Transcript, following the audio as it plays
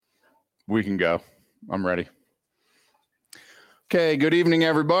We can go. I'm ready. Okay, good evening,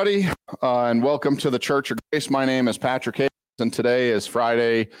 everybody, and welcome to the Church of Grace. My name is Patrick Hayes, and today is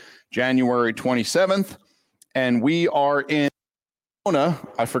Friday, January 27th, and we are in Jonah.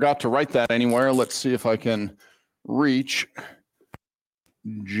 I forgot to write that anywhere. Let's see if I can reach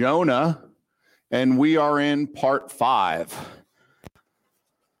Jonah, and we are in part 5.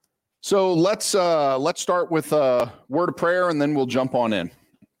 So let's start with a word of prayer, and then we'll jump on in.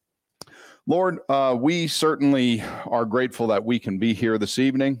 Lord, we certainly are grateful that we can be here this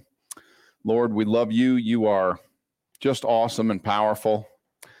evening. Lord, we love you. You are just awesome and powerful.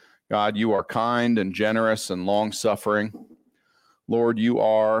 God, you are kind and generous and long-suffering. Lord, you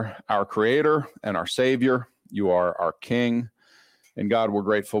are our Creator and our Savior. You are our King. And God, we're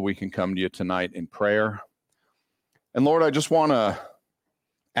grateful we can come to you tonight in prayer. And Lord, I just want to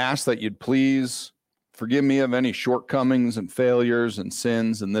ask that you'd please forgive me of any shortcomings and failures and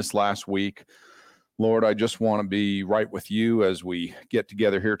sins in this last week. Lord, I just want to be right with you as we get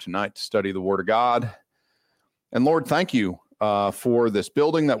together here tonight to study the Word of God. And Lord, thank you for this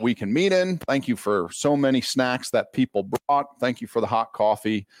building that we can meet in. Thank you for so many snacks that people brought. Thank you for the hot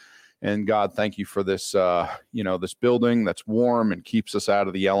coffee. And God, thank you for this, this building that's warm and keeps us out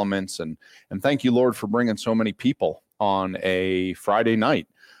of the elements. And thank you, Lord, for bringing so many people on a Friday night.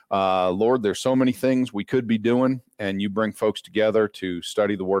 Lord, there's so many things we could be doing, and you bring folks together to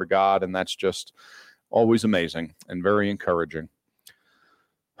study the Word of God, and that's just always amazing and very encouraging.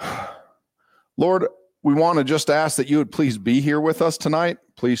 Lord, we want to just ask that you would please be here with us tonight.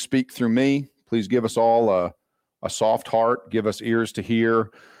 Please speak through me. Please give us all a soft heart. Give us ears to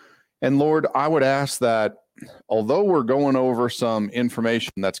hear. And Lord, I would ask that although we're going over some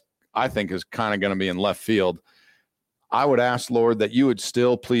information that's, I think, is kind of going to be in left field, I would ask, Lord, that you would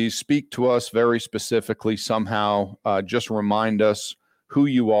still please speak to us very specifically somehow. Just remind us who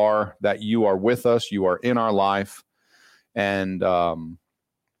you are, that you are with us, you are in our life. And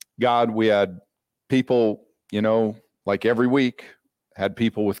God, we had people, like every week, had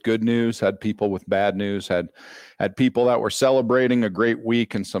people with good news, had people with bad news, had people that were celebrating a great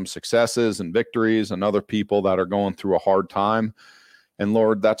week and some successes and victories, and other people that are going through a hard time. And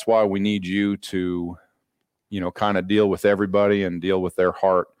Lord, that's why we need you to kind of deal with everybody and deal with their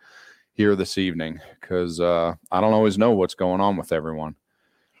heart here this evening, because I don't always know what's going on with everyone.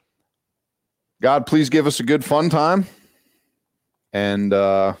 God, please give us a good fun time, and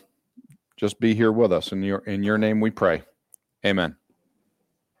just be here with us. In your name we pray. Amen.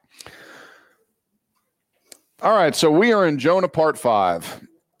 All right, so we are in Jonah part 5.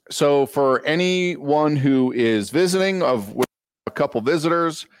 So for anyone who is visiting, with a couple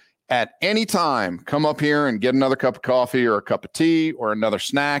visitors, at any time, come up here and get another cup of coffee or a cup of tea or another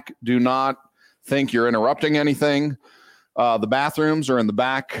snack. Do not think you're interrupting anything. The bathrooms are in the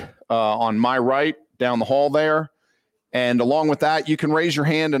back on my right, down the hall there. And along with that, you can raise your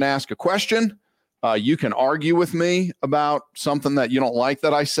hand and ask a question. You can argue with me about something that you don't like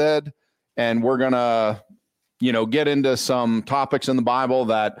that I said. And we're going to, get into some topics in the Bible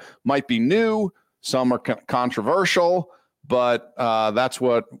that might be new. Some are controversial. But that's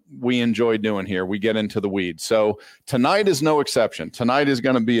what we enjoy doing here. We get into the weeds. So tonight is no exception. Tonight is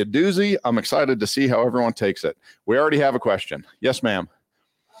going to be a doozy. I'm excited to see how everyone takes it. We already have a question. Yes, ma'am.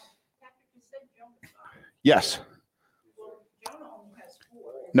 Yes.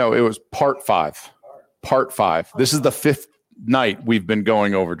 No, it was part 5. Part 5. This is the 5th night we've been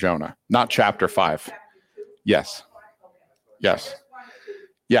going over Jonah, not chapter 5. Yes. Yes.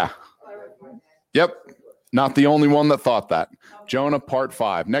 Yeah. Yep. Not the only one that thought that. Jonah part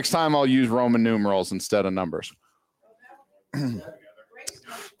 5. Next time I'll use Roman numerals instead of numbers.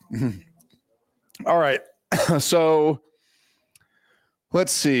 All right. So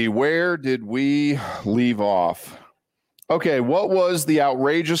let's see. Where did we leave off? Okay. What was the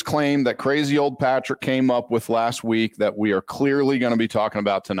outrageous claim that crazy old Patrick came up with last week that we are clearly going to be talking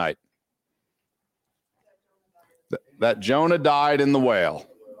about tonight? That Jonah died in the whale.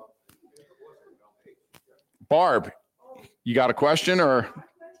 Barb, you got a question or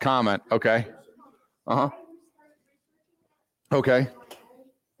comment? Okay. Okay.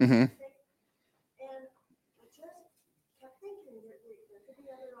 Mm-hmm.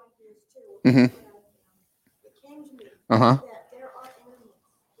 Mm-hmm. Uh-huh.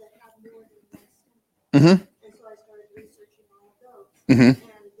 Mm-hmm. And so I started researching all of those. Mm-hmm. And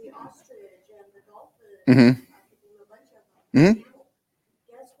the ostrich and the dolphin. Mm-hmm. A bunch of them. Mm-hmm.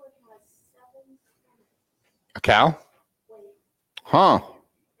 Guess what has 7 stomachs? A cow? Huh.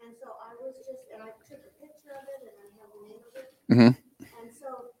 And so I was and I took a picture of it and I have the name of it. Mm-hmm. And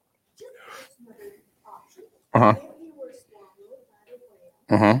so just another option. Uh-huh. If you were swallowed by a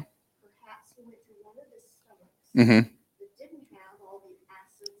whale, uh-huh, Mm-hmm. that didn't have all the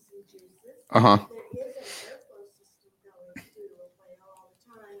acids and juices. Uh-huh. There is an airflow system going to a whale all the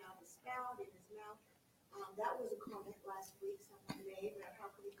time out of the spout in his mouth. That was a comment last week someone made, but I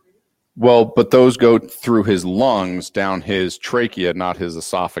probably agree. Well, but those go through his lungs, down his trachea, not his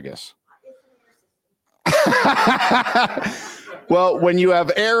esophagus. It's an air system. Well, when you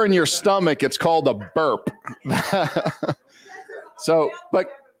have air in your stomach, it's called a burp. So, but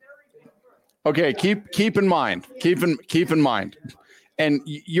okay, keep in mind, keep in mind. And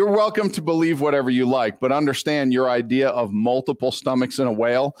you're welcome to believe whatever you like, but understand your idea of multiple stomachs in a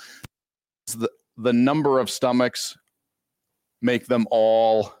whale, the number of stomachs make them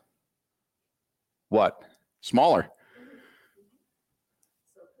all what? Smaller.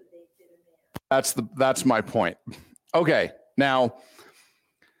 That's my point. Okay, now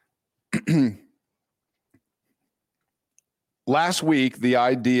last week the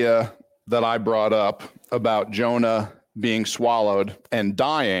idea that I brought up about Jonah being swallowed and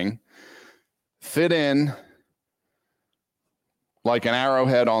dying fit in like an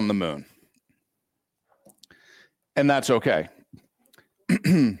arrowhead on the moon. And that's okay.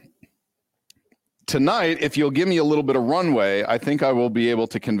 Tonight, if you'll give me a little bit of runway, I think I will be able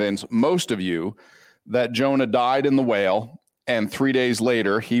to convince most of you that Jonah died in the whale, and 3 days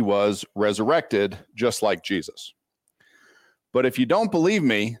later, he was resurrected, just like Jesus. But if you don't believe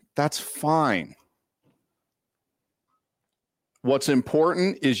me, that's fine. What's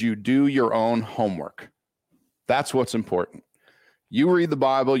important is you do your own homework. That's what's important. You read the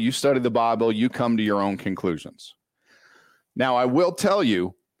Bible, you study the Bible, you come to your own conclusions. Now, I will tell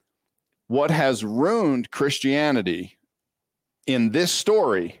you, what has ruined Christianity in this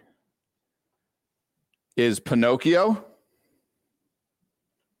story is Pinocchio,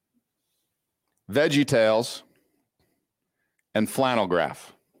 VeggieTales, and flannel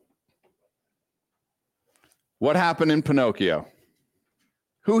graph. What happened in Pinocchio?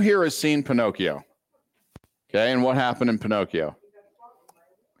 Who here has seen Pinocchio? Okay, and what happened in Pinocchio?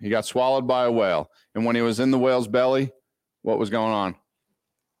 He got swallowed by a whale. And when he was in the whale's belly, what was going on?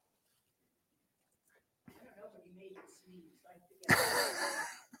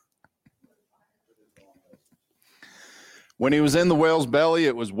 When he was in the whale's belly,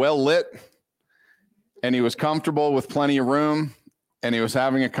 it was well lit, and he was comfortable with plenty of room, and he was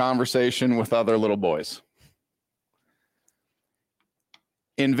having a conversation with other little boys.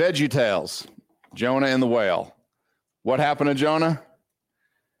 In VeggieTales, Jonah and the whale. What happened to Jonah?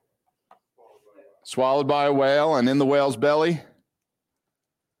 Swallowed by a whale, and in the whale's belly,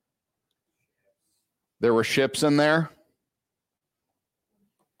 there were ships in there.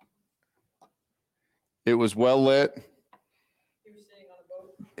 It was well lit.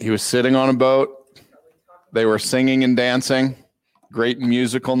 He was sitting on a boat. They were singing and dancing. Great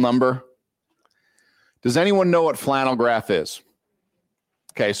musical number. Does anyone know what flannel graph is?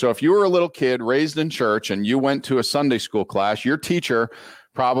 Okay, so if you were a little kid raised in church and you went to a Sunday school class, your teacher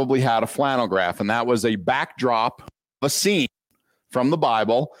probably had a flannel graph, and that was a backdrop of a scene from the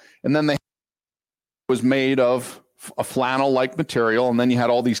Bible, and then was made of a flannel-like material, and then you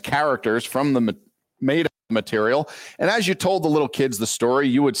had all these characters from the made of material, and as you told the little kids the story,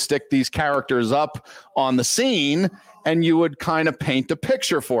 you would stick these characters up on the scene, and you would kind of paint a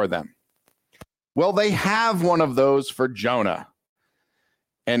picture for them. Well, they have one of those for Jonah.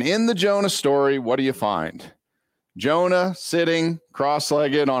 And in the Jonah story, what do you find? Jonah sitting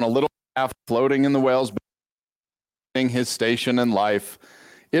cross-legged on a little raft floating in the whale's belly, his station in life.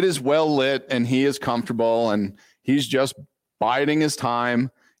 It is well lit and he is comfortable and he's just biding his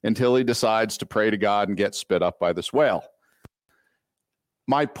time until he decides to pray to God and get spit up by this whale.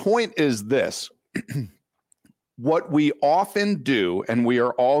 My point is this. What we often do, and we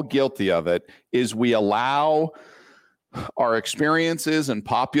are all guilty of it, is we allow our experiences and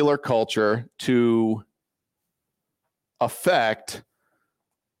popular culture to affect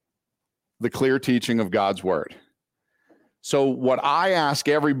the clear teaching of God's word. So what I ask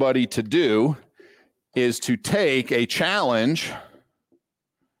everybody to do is to take a challenge,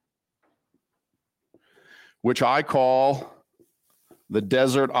 which I call the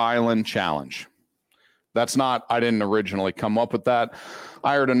Desert Island Challenge. That's not, I didn't originally come up with that.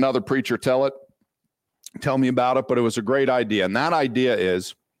 I heard another preacher tell me about it, but it was a great idea. And that idea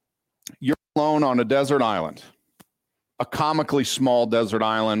is you're alone on a desert island, a comically small desert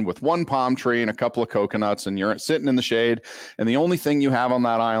island with one palm tree and a couple of coconuts, and you're sitting in the shade, and the only thing you have on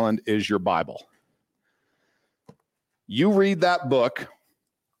that island is your Bible. You read that book,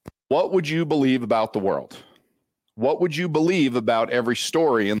 what would you believe about the world? What would you believe about every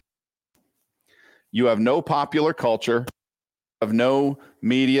story? You have no popular culture, you have no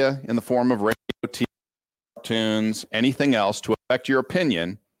media in the form of radio, TV, cartoons, anything else to affect your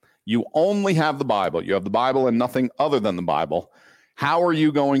opinion, you only have the Bible. You have the Bible and nothing other than the Bible. How are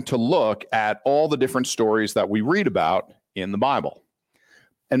you going to look at all the different stories that we read about in the Bible?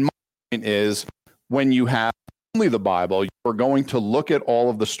 And my point is, when you have only the Bible, you're going to look at all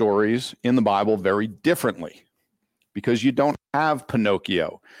of the stories in the Bible very differently, because you don't have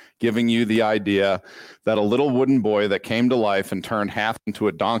Pinocchio giving you the idea that a little wooden boy that came to life and turned half into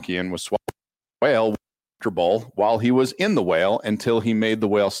a donkey and was swallowed by a whale bowl while he was in the whale until he made the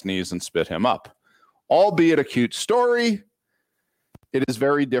whale sneeze and spit him up. Albeit a cute story, it is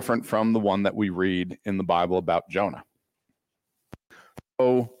very different from the one that we read in the Bible about Jonah.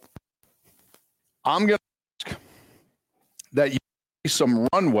 So I'm going to ask that you give some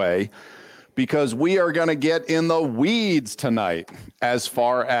runway, because we are going to get in the weeds tonight as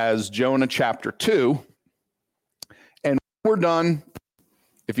far as Jonah chapter 2. And we're done.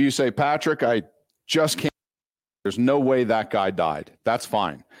 If you say, Patrick, I just can't, there's no way that guy died, that's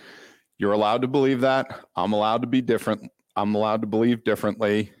fine. You're allowed to believe that. I'm allowed to be different. I'm allowed to believe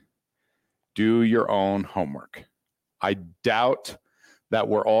differently. Do your own homework. I doubt that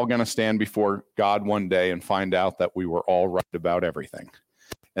we're all going to stand before God one day and find out that we were all right about everything.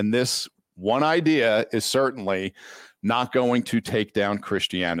 And this one idea is certainly not going to take down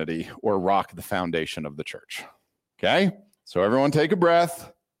Christianity or rock the foundation of the church. Okay? So everyone take a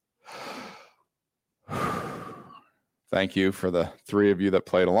breath. Thank you for the 3 of you that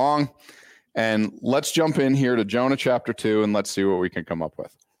played along. And let's jump in here to Jonah chapter 2 and let's see what we can come up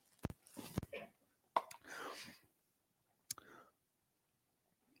with.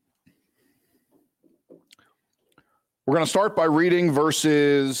 We're going to start by reading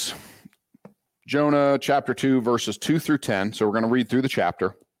Jonah chapter 2, verses 2 through 10. So we're going to read through the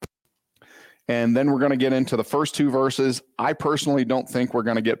chapter. And then we're going to get into the first 2 verses. I personally don't think we're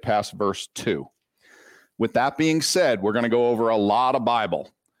going to get past verse 2. With that being said, we're going to go over a lot of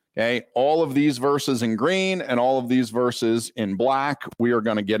Bible. Okay, all of these verses in green and all of these verses in black, we are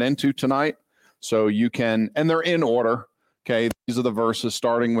going to get into tonight. So you can, and they're in order. Okay, these are the verses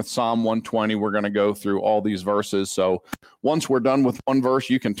starting with Psalm 120. We're going to go through all these verses. So once we're done with one verse,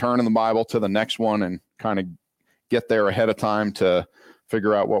 you can turn in the Bible to the next one and kind of get there ahead of time to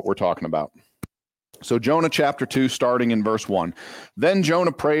figure out what we're talking about. So Jonah chapter 2, starting in verse 1. Then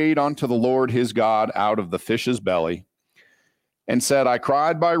Jonah prayed unto the Lord his God out of the fish's belly, and said, I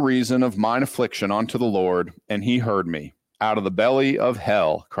cried by reason of mine affliction unto the Lord, and he heard me. Out of the belly of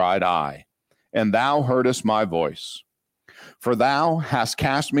hell cried I, and thou heardest my voice. For thou hast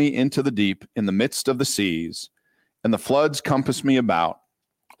cast me into the deep in the midst of the seas, and the floods compassed me about.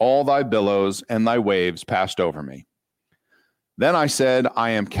 All thy billows and thy waves passed over me. Then I said, I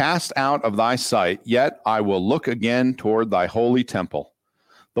am cast out of thy sight, yet I will look again toward thy holy temple.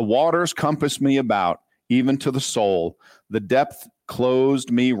 The waters compassed me about, even to the soul. The depth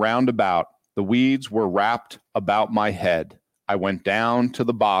closed me round about. The weeds were wrapped about my head. I went down to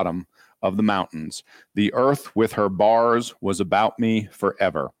the bottom of the mountains. The earth with her bars was about me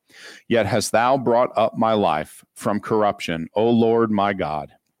forever. Yet hast thou brought up my life from corruption, O Lord my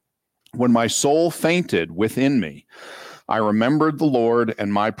God. When my soul fainted within me, I remembered the Lord,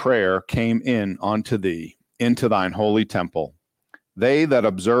 and my prayer came in unto thee, into thine holy temple. They that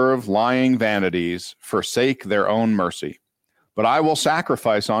observe lying vanities forsake their own mercy. But I will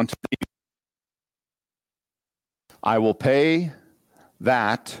sacrifice unto thee. I will pay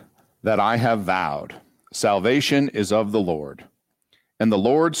that I have vowed. Salvation is of the Lord. And the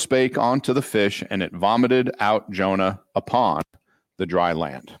Lord spake unto the fish, and it vomited out Jonah upon the dry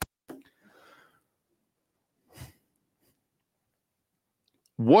land.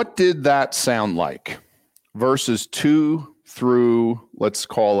 What did that sound like? Verses 2 through, let's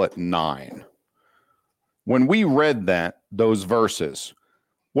call it 9. When we read those verses,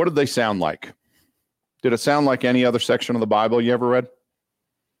 what did they sound like? Did it sound like any other section of the Bible you ever read?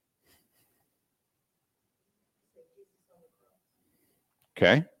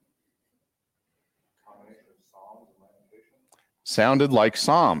 Okay. Sounded like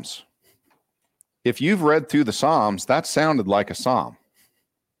Psalms. If you've read through the Psalms, that sounded like a psalm.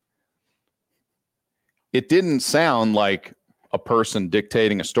 It didn't sound like a person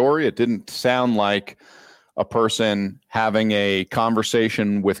dictating a story. It didn't sound like a person having a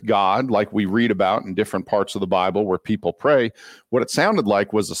conversation with God like we read about in different parts of the Bible where people pray. What it sounded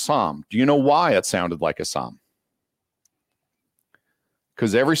like was a psalm. Do you know why it sounded like a psalm?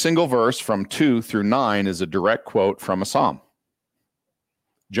 Because every single verse from 2 through 9 is a direct quote from a psalm.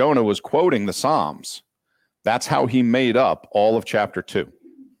 Jonah was quoting the Psalms. That's how he made up all of chapter 2.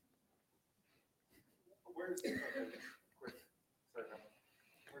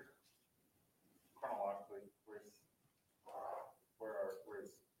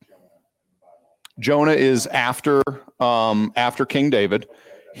 Jonah is after King David.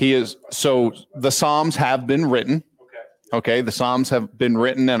 So the Psalms have been written. Okay, the Psalms have been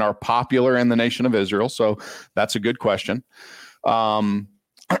written and are popular in the nation of Israel. So that's a good question. Was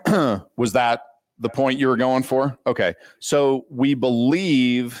that the point you were going for? Okay, so we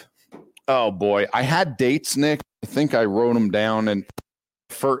believe. Oh boy, I had dates, Nick. I think I wrote them down, and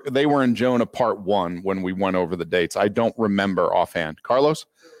they were in Jonah part 1 when we went over the dates. I don't remember offhand. Carlos?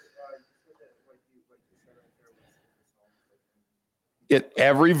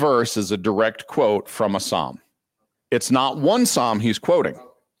 Every verse is a direct quote from a psalm. It's not one psalm he's quoting.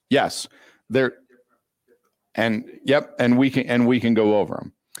 Yes, and we can go over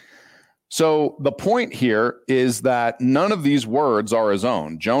them. So the point here is that none of these words are his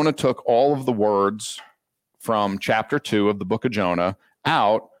own. Jonah took all of the words from chapter 2 of the book of Jonah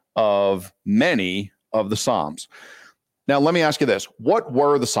out of many of the Psalms. Now, let me ask you this. What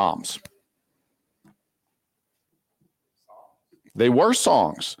were the Psalms? They were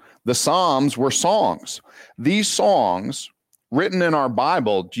songs. The Psalms were songs. These songs, written in our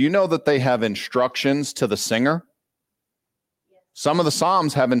Bible, do you know that they have instructions to the singer? Some of the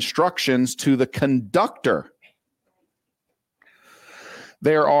Psalms have instructions to the conductor.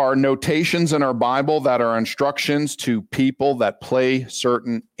 There are notations in our Bible that are instructions to people that play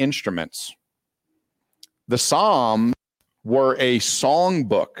certain instruments. The Psalms were a song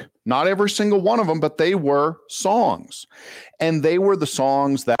book. Not every single one of them, but they were songs. And they were the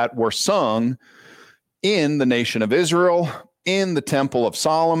songs that were sung in the nation of Israel, in the Temple of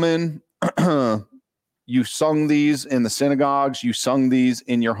Solomon. You sung these in the synagogues. You sung these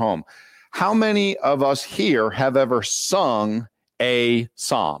in your home. How many of us here have ever sung a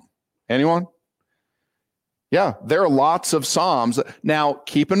psalm? Anyone? Yeah, there are lots of psalms. Now,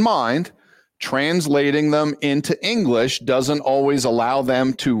 keep in mind, translating them into English doesn't always allow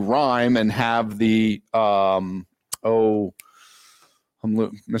them to rhyme and have the, I'm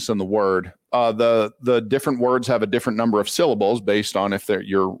missing the word. The different words have a different number of syllables based on if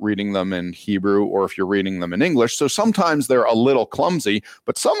you're reading them in Hebrew or if you're reading them in English. So sometimes they're a little clumsy,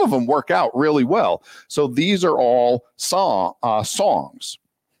 but some of them work out really well. So these are all songs.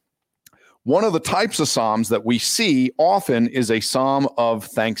 One of the types of psalms that we see often is a psalm of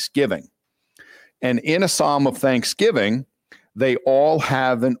thanksgiving. And in a psalm of thanksgiving, they all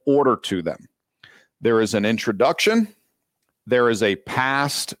have an order to them. There is an introduction. There is a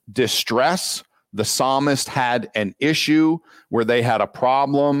past distress. The psalmist had an issue where they had a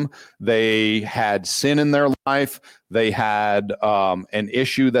problem. They had sin in their life. They had an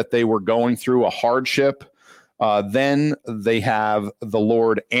issue that they were going through, a hardship. Then they have the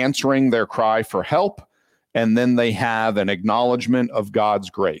Lord answering their cry for help. And then they have an acknowledgement of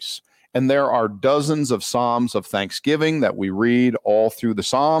God's grace. And there are dozens of psalms of thanksgiving that we read all through the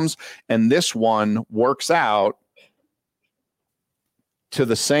Psalms. And this one works out to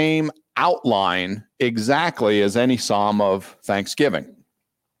the same outline exactly as any psalm of thanksgiving.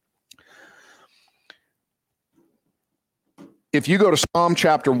 If you go to Psalm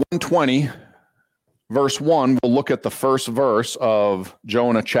chapter 120, verse 1, we'll look at the first verse of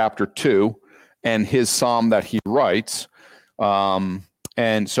Jonah chapter 2 and his psalm that he writes.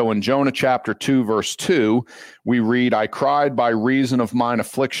 And so in Jonah chapter 2, verse 2, we read, I cried by reason of mine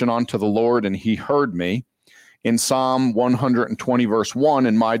affliction unto the Lord, and he heard me. In Psalm 120, verse 1,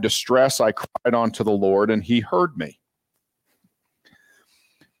 in my distress I cried unto the Lord, and he heard me.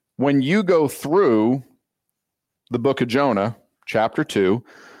 When you go through the book of Jonah, chapter 2,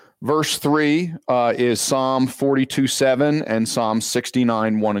 verse 3 is Psalm 42, 7, and Psalm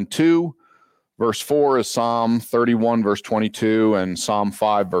 69, 1 and 2. Verse 4 is Psalm 31, verse 22, and Psalm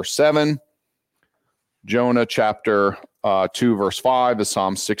 5, verse 7. Jonah chapter 2, verse 5 is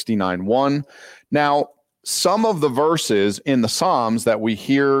Psalm 69, 1. Now, some of the verses in the Psalms that we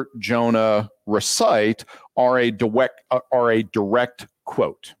hear Jonah recite are a direct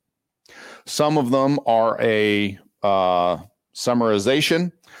quote. Some of them are a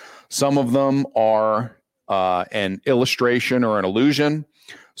summarization. Some of them are an illustration or an allusion.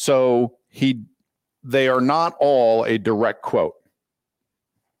 So they are not all a direct quote.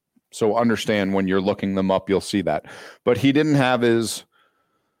 So understand when you're looking them up, you'll see that. But he didn't have his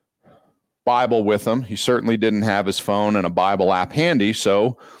Bible with him. He certainly didn't have his phone and a Bible app handy.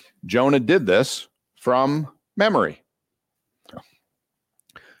 So Jonah did this from memory.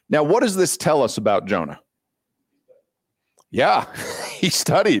 Now, what does this tell us about Jonah? Yeah, he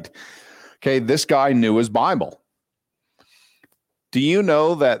studied. Okay, this guy knew his Bible. Do you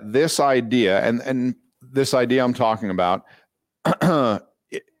know that this idea, and this idea I'm talking about,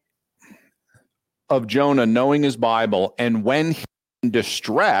 of Jonah knowing his Bible, and when he's in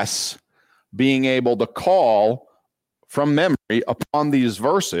distress, being able to call from memory upon these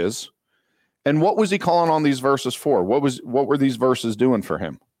verses. And what was he calling on these verses for? What were these verses doing for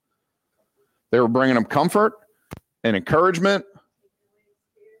him? They were bringing him comfort and encouragement.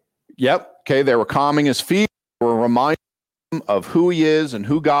 Yep. Okay. They were calming his feet. They were reminding him of who he is and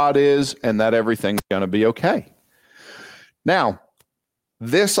who God is and that everything's going to be okay. Now,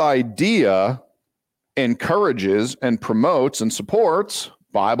 this idea encourages and promotes and supports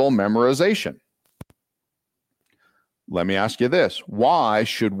Bible memorization. Let me ask you this. Why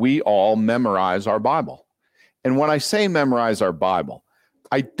should we all memorize our Bible? And when I say memorize our Bible,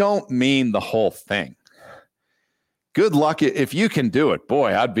 I don't mean the whole thing. Good luck if you can do it.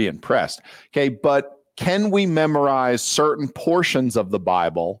 Boy, I'd be impressed. Okay, but can we memorize certain portions of the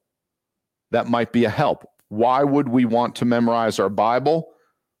Bible that might be a help? Why would we want to memorize our Bible?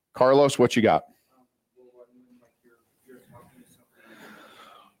 Carlos, what you got?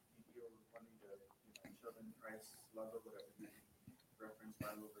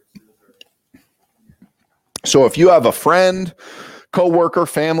 So if you have a friend, coworker,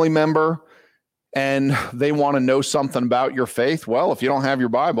 family member, and they want to know something about your faith, well, if you don't have your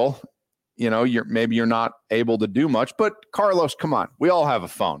Bible, maybe you're not able to do much. But Carlos, come on, we all have a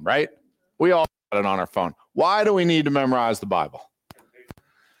phone, right? We all got it on our phone. Why do we need to memorize the Bible?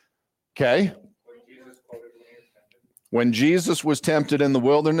 Okay. When Jesus was tempted in the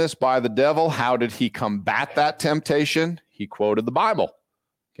wilderness by the devil, how did he combat that temptation? He quoted the Bible.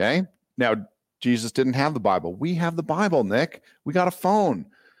 Okay. Now, Jesus didn't have the Bible. We have the Bible, Nick. We got a phone.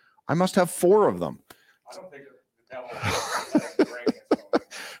 I must have 4 of them. I don't think the devil bring his phone.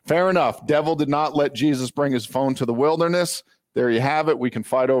 Fair enough. Devil did not let Jesus bring his phone to the wilderness. There you have it. We can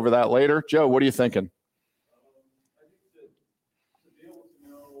fight over that later. Joe, what are you thinking? I think that to be able to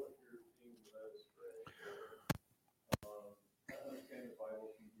know if you're being led astray, I understand the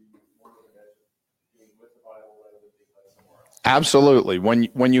Bible can be more of an edge of being with the Bible rather than being led somewhere else. Absolutely.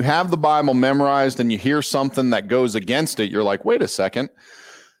 When you have the Bible memorized and you hear something that goes against it, you're like, wait a second.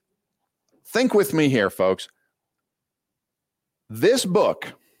 Think with me here, folks. This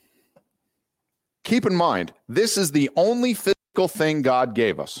book, keep in mind, this is the only physical thing God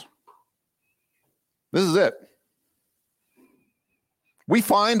gave us. This is it. We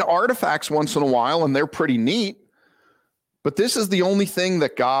find artifacts once in a while, and they're pretty neat, but this is the only thing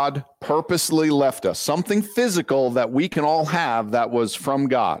that God purposely left us, something physical that we can all have that was from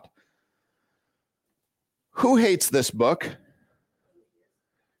God. Who hates this book?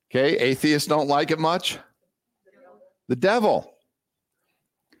 Okay, atheists don't like it much. The devil.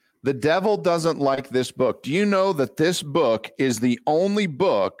 The devil doesn't like this book. Do you know that this book is the only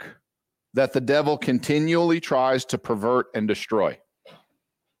book that the devil continually tries to pervert and destroy?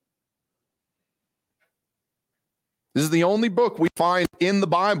 This is the only book we find in the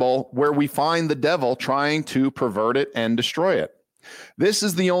Bible where we find the devil trying to pervert it and destroy it. This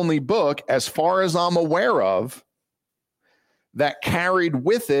is the only book, as far as I'm aware of, that carried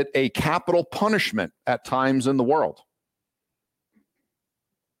with it a capital punishment at times in the world.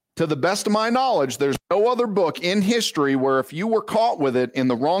 To the best of my knowledge, there's no other book in history where if you were caught with it in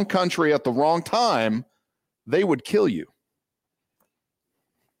the wrong country at the wrong time, they would kill you.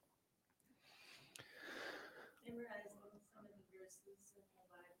 Memorizing some of the verses in the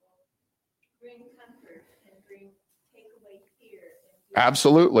Bible bring comfort and take away fear.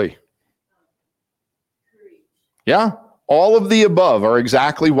 Absolutely. Courage. Yeah. All of the above are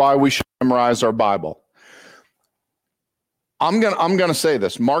exactly why we should memorize our Bible. I'm gonna say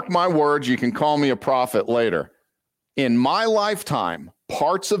this. Mark my words. You can call me a prophet later. In my lifetime,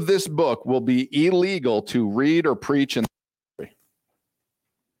 parts of this book will be illegal to read or preach in the country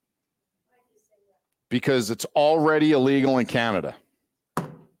because it's already illegal in Canada.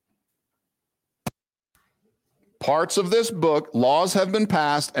 Parts of this book, laws have been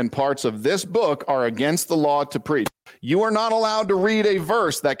passed, and parts of this book are against the law to preach. You are not allowed to read a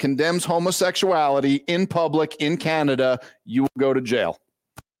verse that condemns homosexuality in public in Canada. You will go to jail.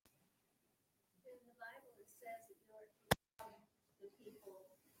 In the Bible, it says that you're the people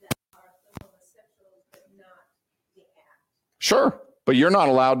that are the homosexuals, but not the act. Sure, but you're not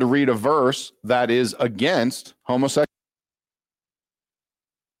allowed to read a verse that is against homosexuality.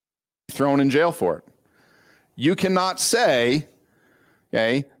 Thrown in jail for it. You cannot say,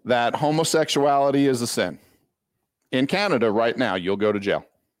 okay, that homosexuality is a sin. In Canada right now, you'll go to jail.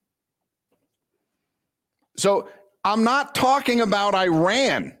 So I'm not talking about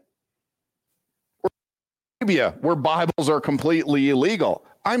Iran or Arabia, where Bibles are completely illegal.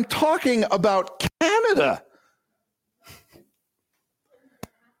 I'm talking about Canada.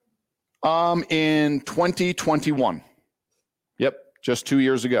 In 2021. Yep, just 2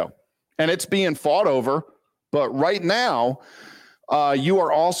 years ago. and it's being fought over. But right now, you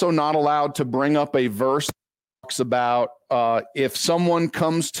are also not allowed to bring up a verse that talks about if someone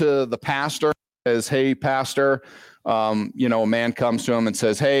comes to the pastor and says, "Hey, pastor," a man comes to him and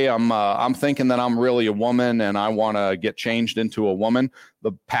says, "Hey, I'm thinking that I'm really a woman and I want to get changed into a woman."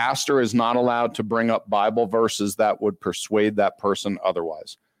 The pastor is not allowed to bring up Bible verses that would persuade that person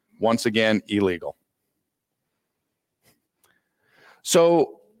otherwise. Once again, illegal.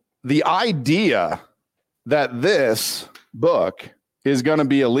 So the idea that this book is going to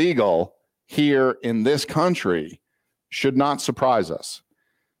be illegal here in this country should not surprise us.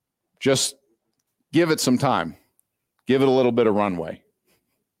 Just give it some time. Give it a little bit of runway.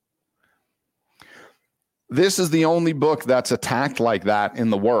 This is the only book that's attacked like that in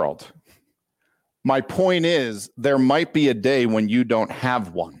the world. My point is, there might be a day when you don't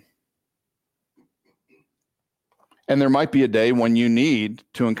have one. And there might be a day when you need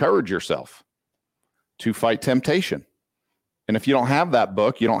to encourage yourself to fight temptation. And if you don't have that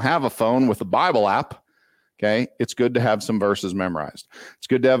book, you don't have a phone with a Bible app, okay, it's good to have some verses memorized. It's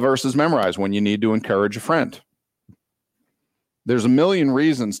good to have verses memorized when you need to encourage a friend. There's a million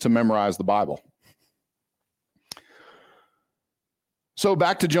reasons to memorize the Bible. So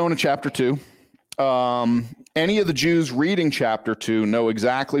back to Jonah chapter 2. Any of the Jews reading chapter 2 know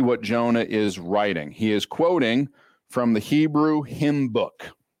exactly what Jonah is writing. He is quoting from the Hebrew hymn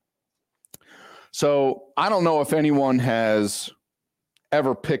book. So I don't know if anyone has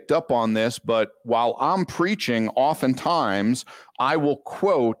ever picked up on this, but while I'm preaching, oftentimes I will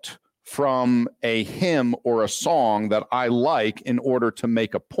quote from a hymn or a song that I like in order to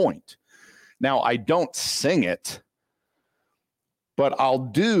make a point. Now, I don't sing it, but I'll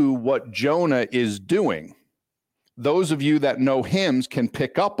do what Jonah is doing. Those of you that know hymns can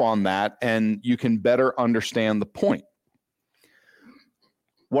pick up on that, and you can better understand the point.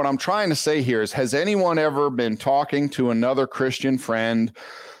 What I'm trying to say here is, has anyone ever been talking to another Christian friend,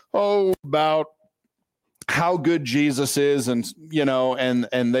 about how good Jesus is, and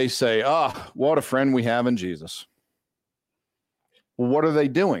they say, what a friend we have in Jesus. Well, what are they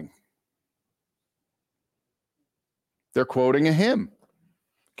doing? They're quoting a hymn.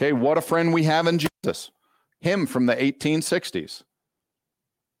 Okay, what a friend we have in Jesus. Hymn from the 1860s.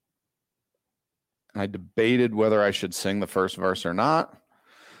 I debated whether I should sing the first verse or not.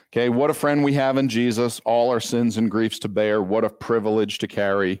 Okay, what a friend we have in Jesus, all our sins and griefs to bear. What a privilege to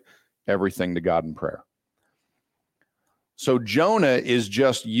carry everything to God in prayer. So Jonah is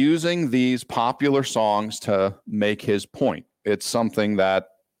just using these popular songs to make his point. It's something that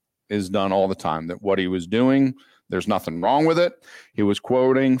is done all the time, that what he was doing, there's nothing wrong with it. He was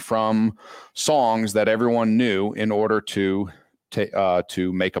quoting from songs that everyone knew in order to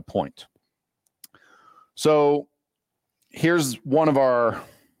make a point. So here's one of our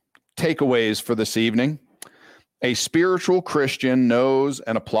takeaways for this evening. A spiritual Christian knows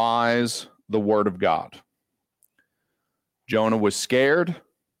and applies the Word of God. Jonah was scared.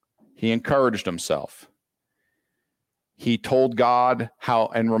 He encouraged himself. He told God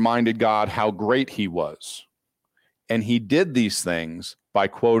and reminded God how great he was. And he did these things by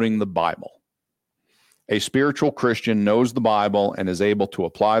quoting the Bible. A spiritual Christian knows the Bible and is able to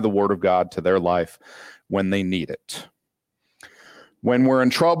apply the Word of God to their life when they need it. When we're in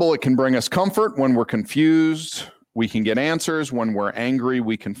trouble, it can bring us comfort. When we're confused, we can get answers. When we're angry,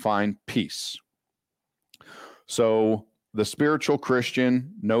 we can find peace. So the spiritual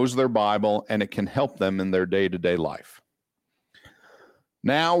Christian knows their Bible, and it can help them in their day-to-day life.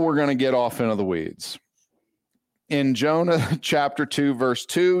 Now we're going to get off into the weeds. In Jonah chapter 2, verse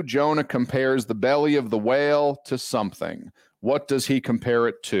 2, Jonah compares the belly of the whale to something. What does he compare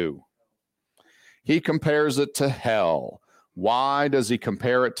it to? He compares it to hell. Why does he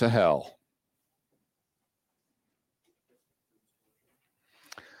compare it to hell?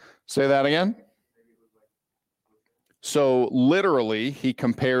 Say that again. So literally, he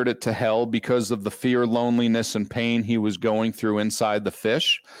compared it to hell because of the fear, loneliness, and pain he was going through inside the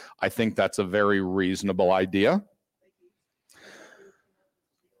fish. I think that's a very reasonable idea.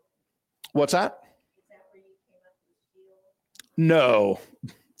 What's that? No,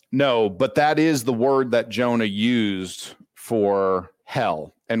 but that is the word that Jonah used for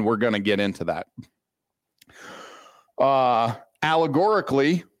hell, and we're going to get into that.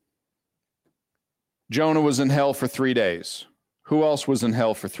 Allegorically, Jonah was in hell for 3 days. Who else was in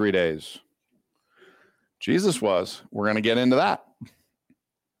hell for 3 days? Jesus was. We're going to get into that.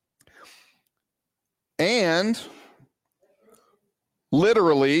 And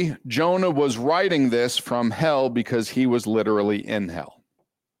literally, Jonah was writing this from hell because he was literally in hell.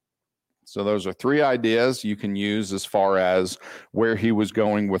 So those are three ideas you can use as far as where he was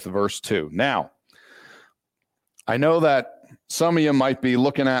going with verse 2. Now, I know that some of you might be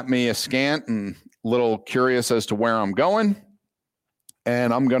looking at me askant and a little curious as to where I'm going.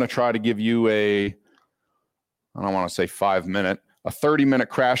 And I'm going to try to give you I don't want to say 5-minute, a 30-minute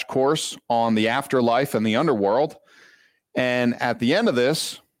crash course on the afterlife and the underworld. And at the end of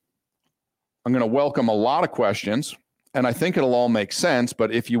this, I'm going to welcome a lot of questions, and I think it'll all make sense.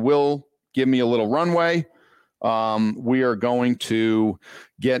 But if you will give me a little runway, we are going to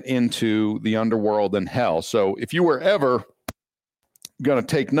get into the underworld and hell. So if you were ever going to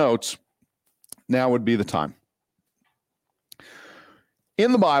take notes, now would be the time.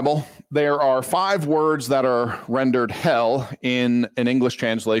 In the Bible, there are 5 words that are rendered hell in an English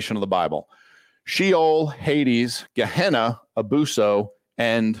translation of the Bible: Sheol, Hades, Gehenna, Abuso,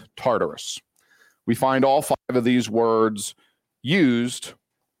 and Tartarus. We find all 5 of these words used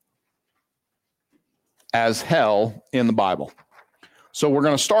as hell in the Bible. So we're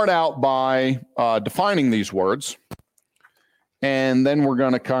going to start out by defining these words, and then we're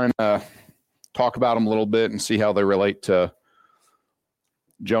going to kind of talk about them a little bit and see how they relate to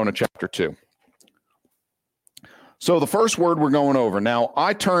Jonah chapter 2. So the first word we're going over. Now,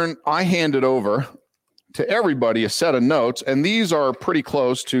 I handed over to everybody a set of notes, and these are pretty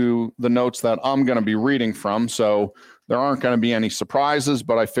close to the notes that I'm going to be reading from, so there aren't going to be any surprises,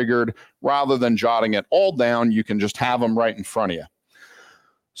 but I figured rather than jotting it all down, you can just have them right in front of you.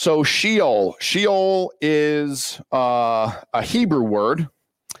 So Sheol. Sheol is a Hebrew word,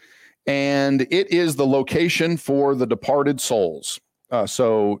 and it is the location for the departed souls.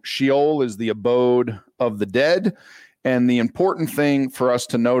 So Sheol is the abode of the dead. And the important thing for us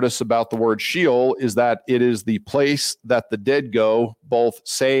to notice about the word Sheol is that it is the place that the dead go, both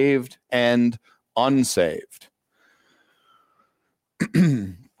saved and unsaved.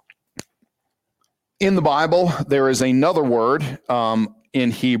 In the Bible, there is another word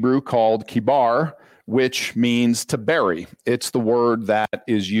in Hebrew called kibar, which means to bury. It's the word that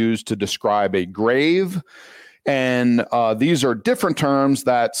is used to describe a grave. And these are different terms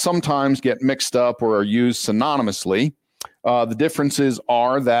that sometimes get mixed up or are used synonymously. The differences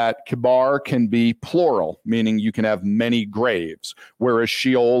are that kibar can be plural, meaning you can have many graves, whereas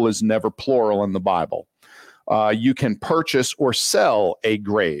Sheol is never plural in the Bible. You can purchase or sell a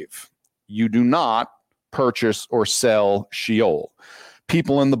grave. You do not purchase or sell Sheol.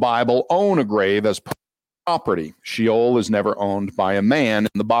 People in the Bible own a grave as property. Sheol is never owned by a man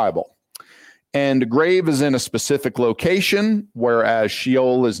in the Bible. And a grave is in a specific location, whereas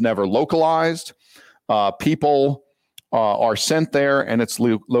Sheol is never localized. People are sent there, and its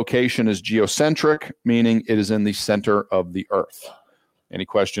location is geocentric, meaning it is in the center of the earth. Any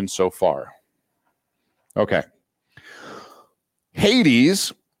questions so far? Okay.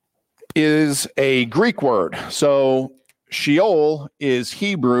 Hades is a Greek word. So Sheol is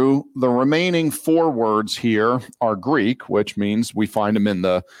Hebrew. The remaining 4 words here are Greek, which means we find them in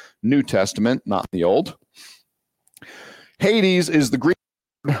the New Testament, not the Old. Hades is the Greek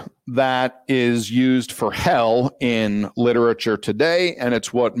word that is used for hell in literature today, and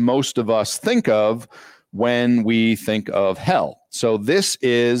it's what most of us think of when we think of hell. So this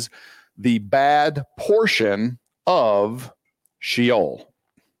is the bad portion of Sheol.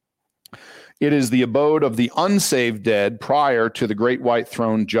 It is the abode of the unsaved dead prior to the great white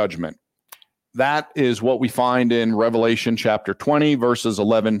throne judgment. That is what we find in Revelation chapter 20, verses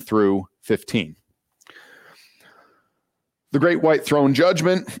 11 through 15. The great white throne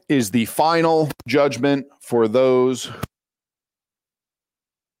judgment is the final judgment for those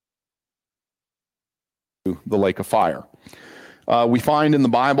the lake of fire. We find in the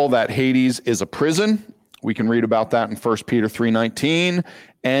Bible that Hades is a prison. We can read about that in 1 Peter 3:19,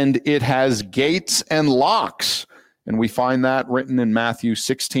 and it has gates and locks. And we find that written in Matthew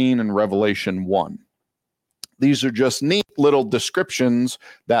 16 and Revelation 1. These are just neat little descriptions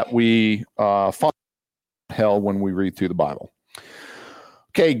that we find in hell when we read through the Bible.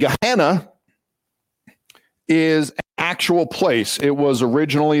 Okay, Gehenna is an actual place. It was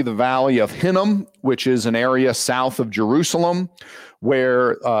originally the Valley of Hinnom, which is an area south of Jerusalem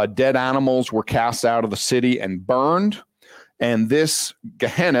where dead animals were cast out of the city and burned. And this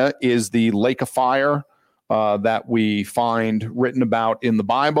Gehenna is the lake of fire that we find written about in the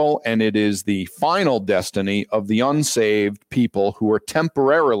Bible, and it is the final destiny of the unsaved people who are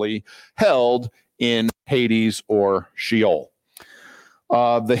temporarily held in Hades or Sheol.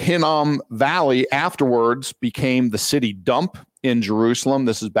 The Hinnom Valley afterwards became the city dump in Jerusalem.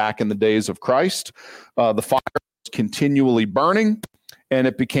 This is back in the days of Christ. The fire was continually burning, and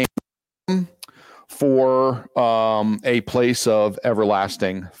it became for a place of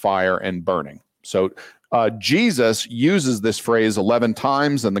everlasting fire and burning. So Jesus uses this phrase 11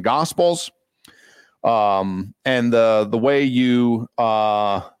 times in the Gospels. And the way you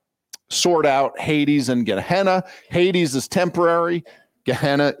sort out Hades and Gehenna, Hades is temporary,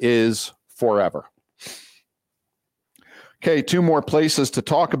 Gehenna is forever. Okay, two more places to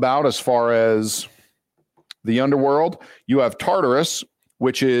talk about as far as the underworld. You have Tartarus,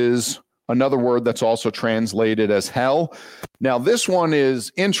 which is another word that's also translated as hell. Now, this one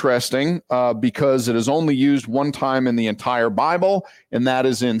is interesting because it is only used one time in the entire Bible, and that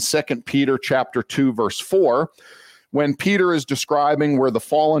is in 2 Peter chapter 2, verse 4, when Peter is describing where the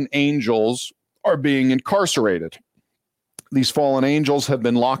fallen angels are being incarcerated. These fallen angels have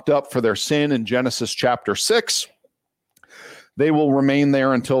been locked up for their sin in Genesis chapter 6. They will remain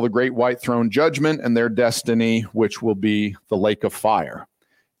there until the great white throne judgment and their destiny, which will be the lake of fire.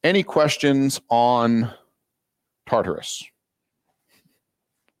 Any questions on Tartarus?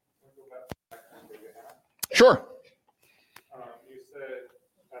 Sure. You said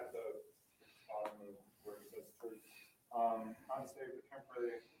at the bottom of where it says truth, unsaved or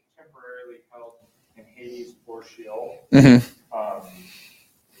temporarily held in Hades or Sheol.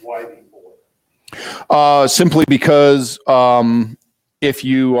 Why the four? Simply because if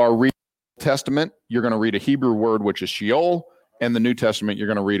you are reading the Testament, you're going to read a Hebrew word, which is Sheol, and the New Testament, you're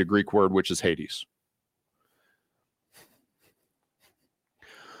going to read a Greek word, which is Hades.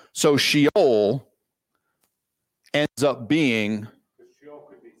 So Sheol ends up being Sheol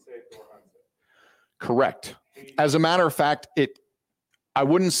could be saved or unsaved. Correct. As a matter of fact, I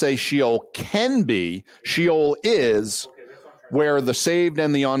wouldn't say Sheol can be. Sheol is where the saved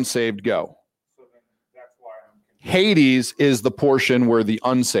and the unsaved go. So then that's why I'm confused. Hades is the portion where the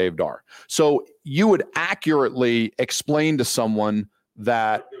unsaved are. So you would accurately explain to someone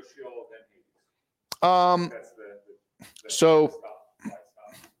that Go Sheol, then Hades. That's the so stop.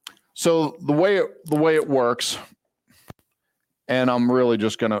 so the way it works, and I'm really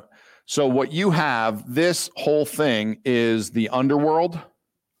just gonna, so what you have, this whole thing is the underworld,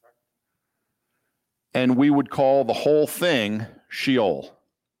 and we would call the whole thing Sheol.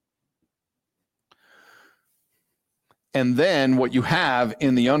 And then what you have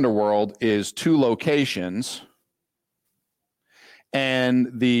in the underworld is two locations,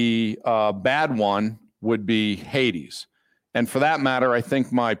 and the bad one would be Hades. And for that matter, I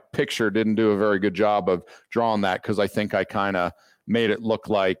think my picture didn't do a very good job of drawing that, because I think I kind of made it look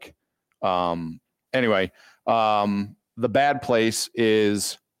like, the bad place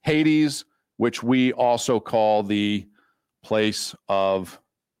is Hades, which we also call the place of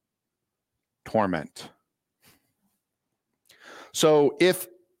torment. So if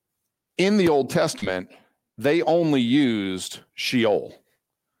in the Old Testament, they only used Sheol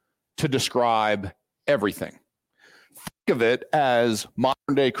to describe everything. Think of it as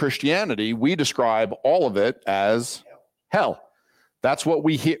modern day Christianity. We describe all of it as hell. That's what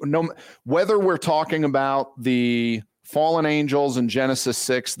we hear. No, whether we're talking about the fallen angels in Genesis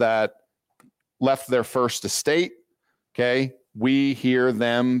 6 that left their first estate, okay, we hear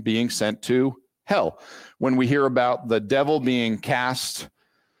them being sent to hell. When we hear about the devil being cast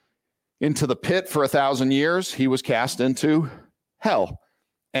into the pit for 1,000 years, he was cast into hell.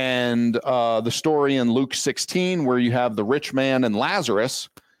 And the story in Luke 16, where you have the rich man and Lazarus,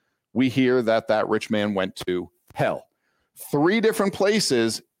 we hear that rich man went to hell. 3 different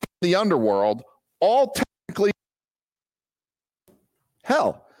places in the underworld, all technically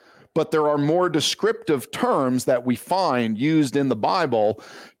hell. But there are more descriptive terms that we find used in the Bible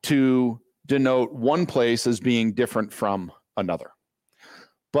to denote one place as being different from another.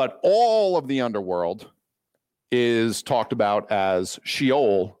 But all of the underworld is talked about as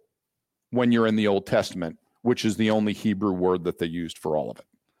Sheol when you're in the Old Testament, which is the only Hebrew word that they used for all of it.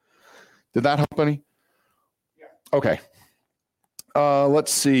 Did that help any? Yeah. Okay.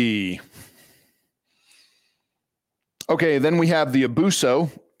 Let's see. Okay, then we have the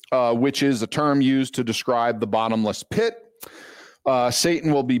abuso, which is a term used to describe the bottomless pit.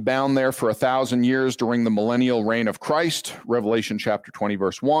 Satan will be bound there for 1,000 years during the millennial reign of Christ, Revelation chapter 20,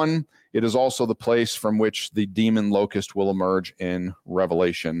 verse 1. It is also the place from which the demon locust will emerge in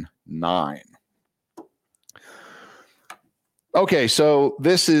Revelation 9. Okay, so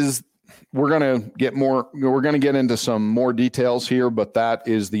we're going to get into some more details here, but that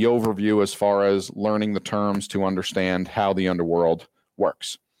is the overview as far as learning the terms to understand how the underworld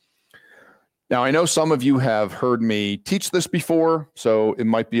works. Now, I know some of you have heard me teach this before, so it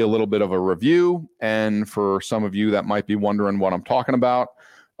might be a little bit of a review. And for some of you that might be wondering what I'm talking about,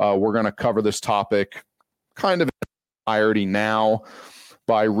 we're going to cover this topic kind of in entirety now.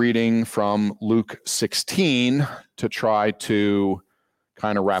 by reading from Luke 16 to try to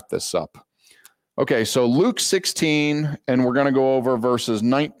kind of wrap this up. Okay, so Luke 16, and we're going to go over verses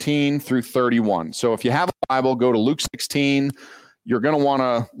 19 through 31. So if you have a Bible, go to Luke 16. You're going to want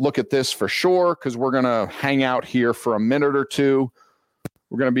to look at this for sure, because we're going to hang out here for a minute or two.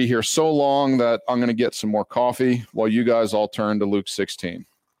 We're going to be here so long that I'm going to get some more coffee while you guys all turn to Luke 16.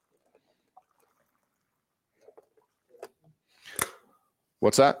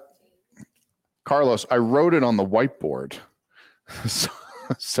 What's that? Carlos, I wrote it on the whiteboard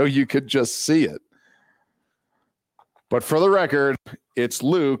so you could just see it. But for the record, it's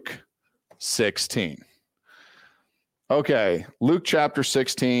Luke 16. Okay, Luke chapter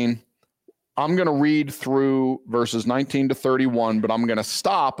 16. I'm going to read through verses 19 to 31, but I'm going to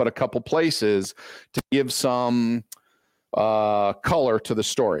stop at a couple places to give some color to the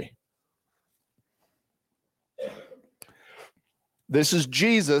story. This is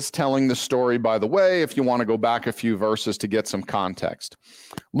Jesus telling the story, by the way, if you want to go back a few verses to get some context.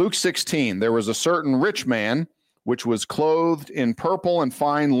 Luke 16, there was a certain rich man which was clothed in purple and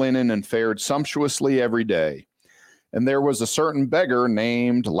fine linen and fared sumptuously every day. And there was a certain beggar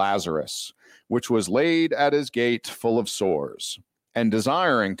named Lazarus, which was laid at his gate full of sores, and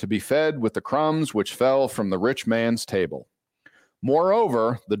desiring to be fed with the crumbs which fell from the rich man's table.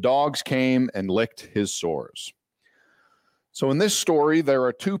 Moreover, the dogs came and licked his sores. So in this story, there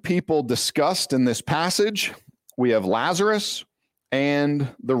are two people discussed in this passage. We have Lazarus and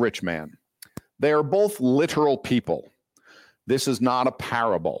the rich man. They are both literal people. This is not a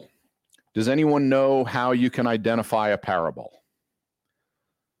parable. Does anyone know how you can identify a parable?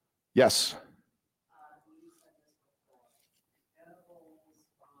 Yes.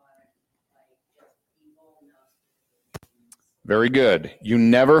 Very good. You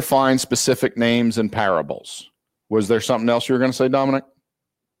never find specific names in parables. Was there something else you were going to say, Dominic?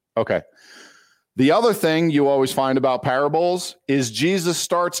 Okay. The other thing you always find about parables is Jesus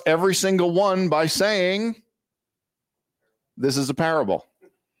starts every single one by saying, this is a parable.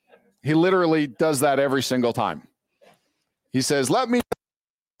 He literally does that every single time. He says, let me tell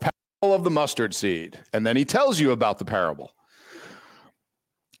the parable of the mustard seed. And then he tells you about the parable.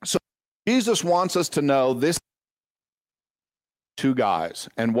 So Jesus wants us to know this two guys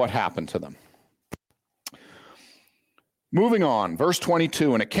and what happened to them. Moving on, verse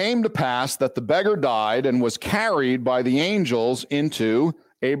 22, and it came to pass that the beggar died and was carried by the angels into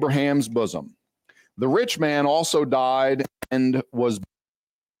Abraham's bosom. The rich man also died and was,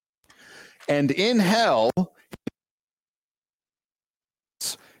 and in hell,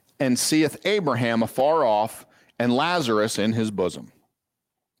 and seeth Abraham afar off, and Lazarus in his bosom.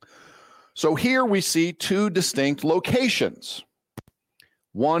 So here we see two distinct locations.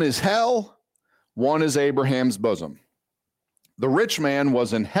 One is hell, one is Abraham's bosom. The rich man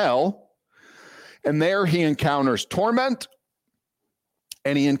was in hell, and there he encounters torment,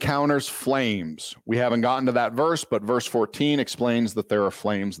 and he encounters flames. We haven't gotten to that verse, but verse 14 explains that there are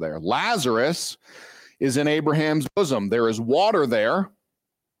flames there. Lazarus is in Abraham's bosom. There is water there,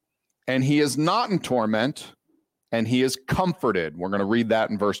 and he is not in torment, and he is comforted. We're going to read that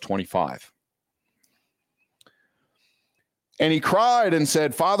in verse 25. And he cried and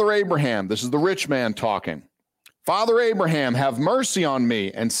said, Father Abraham, this is the rich man talking, Father Abraham, have mercy on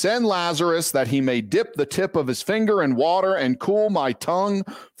me, and send Lazarus that he may dip the tip of his finger in water and cool my tongue,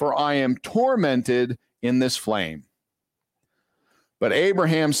 for I am tormented in this flame. But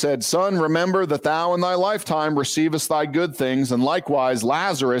Abraham said, Son, remember that thou in thy lifetime receivest thy good things, and likewise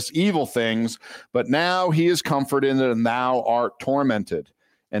Lazarus evil things, but now he is comforted, and thou art tormented.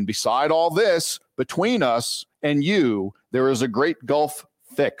 And beside all this, between us and you, there is a great gulf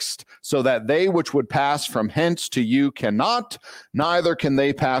fixed, so that they which would pass from hence to you cannot, neither can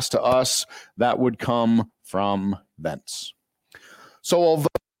they pass to us that would come from thence. So although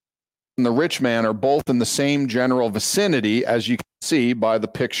the rich man are both in the same general vicinity, as you can see by the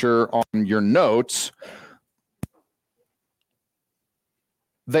picture on your notes,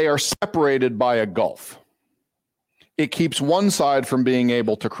 they are separated by a gulf. It keeps one side from being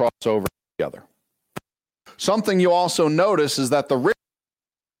able to cross over to the other. Something you also notice is that the rich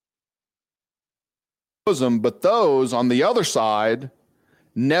bosom, but those on the other side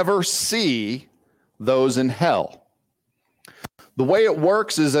never see those in hell. The way it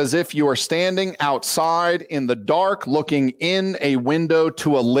works is as if you are standing outside in the dark looking in a window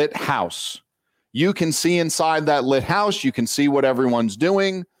to a lit house. You can see inside that lit house, you can see what everyone's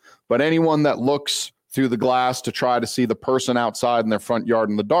doing, but anyone that looks through the glass to try to see the person outside in their front yard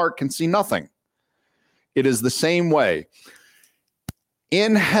in the dark can see nothing. It is the same way.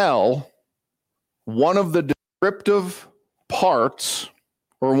 In hell, one of the descriptive parts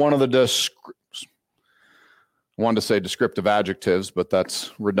or one of the I wanted to say descriptive adjectives, but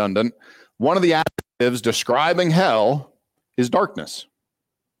that's redundant. One of the adjectives describing hell is darkness.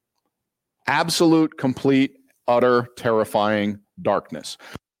 Absolute, complete, utter, terrifying darkness.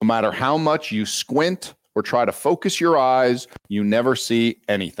 No matter how much you squint or try to focus your eyes, you never see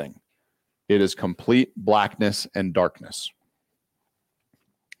anything. It is complete blackness and darkness.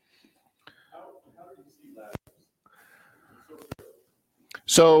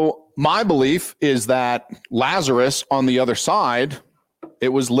 So my belief is that Lazarus on the other side, it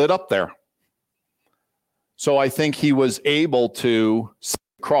was lit up there. So I think he was able to see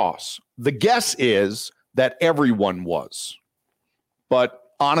the cross. The guess is that everyone was. But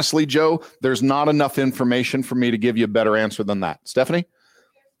honestly, Joe, there's not enough information for me to give you a better answer than that. Stephanie?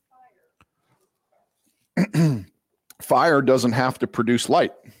 Fire doesn't have to produce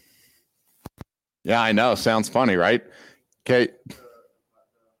light. Yeah, I know. Sounds funny, right? Okay.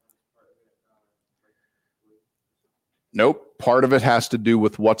 Nope. Part of it has to do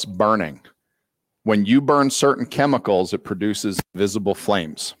with what's burning. When you burn certain chemicals, it produces visible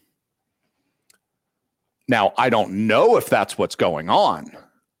flames. Now, I don't know if that's what's going on.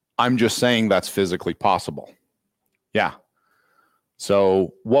 I'm just saying that's physically possible. Yeah.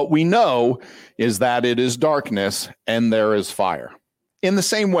 So what we know is that it is darkness and there is fire. In the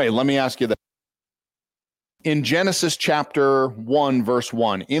same way, let me ask you that. In Genesis chapter 1, verse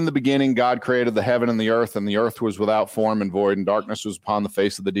 1, in the beginning, God created the heaven and the earth was without form and void, and darkness was upon the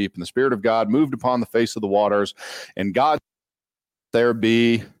face of the deep, and the Spirit of God moved upon the face of the waters, and God, there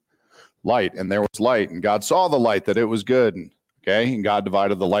be light, and there was light, and God saw the light, that it was good, and God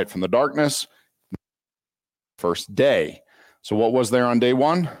divided the light from the darkness. First day. So what was there on day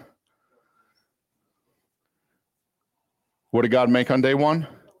one? What did God make on day one?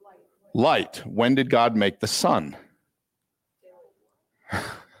 Light. When did God make the sun?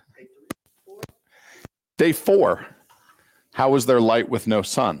 Day 4. How was there light with no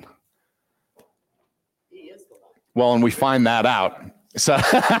sun? Well, and we find that out. So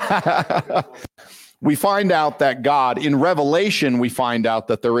we find out that God, in Revelation, we find out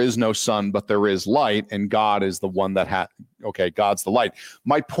that there is no sun, but there is light, and God is the one that God's the light.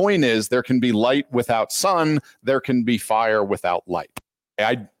 My point is, there can be light without sun, there can be fire without light.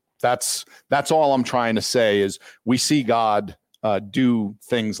 That's all I'm trying to say is we see God do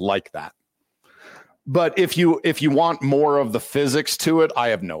things like that. But if you want more of the physics to it, I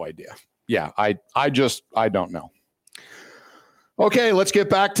have no idea. Yeah, I don't know. Okay, let's get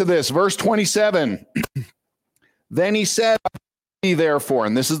back to this. Verse 27. Then he said, therefore,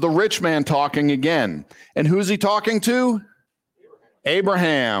 and this is the rich man talking again. And who's he talking to?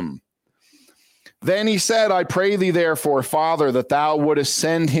 Abraham. Then he said, I pray thee therefore, Father, that thou wouldest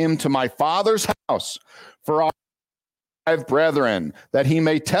send him to my father's house, for I have 5 brethren, that he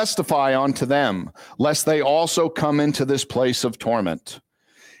may testify unto them, lest they also come into this place of torment.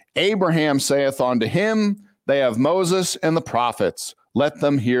 Abraham saith unto him, they have Moses and the prophets, let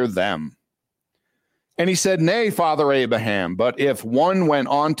them hear them. And he said, Nay, Father Abraham, but if one went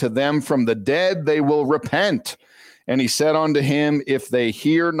on to them from the dead, they will repent. And he said unto him, if they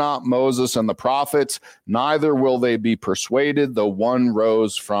hear not Moses and the prophets, neither will they be persuaded, though one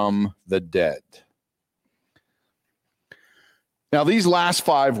rose from the dead. Now, these last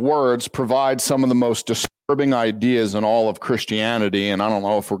 5 words provide some of the most disturbing ideas in all of Christianity, and I don't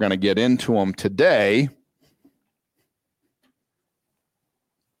know if we're going to get into them today.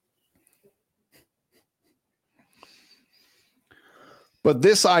 But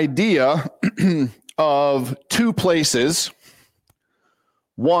this idea of 2 places,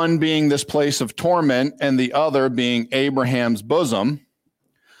 one being this place of torment and the other being Abraham's bosom,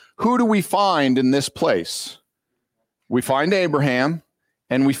 who do we find in this place? We find Abraham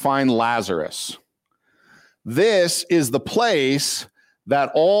and we find Lazarus. This is the place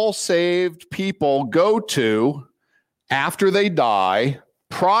that all saved people go to after they die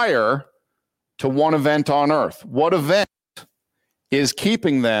prior to one event on earth. What event is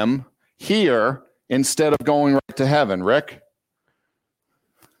keeping them here instead of going right to heaven, Rick?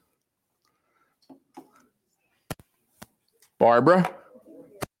 Barbara?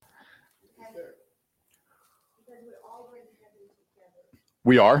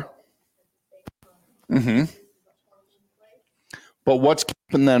 We are. Mm-hmm. But what's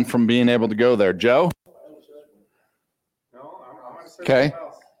keeping them from being able to go there? Joe? Okay.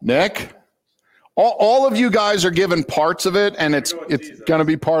 Nick? All of you guys are given parts of it, and it's going to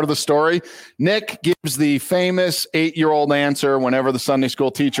be part of the story. Nick gives the famous 8-year-old answer whenever the Sunday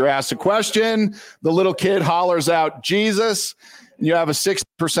school teacher asks a question. The little kid hollers out, Jesus, and you have a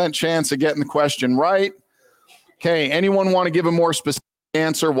 60% chance of getting the question right. Okay, anyone want to give a more specific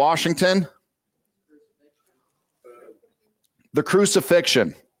Answer, Washington. The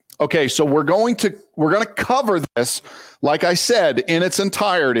crucifixion. Okay, so we're going to cover this, like I said, in its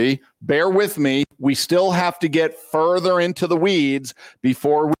entirety. Bear with me. We still have to get further into the weeds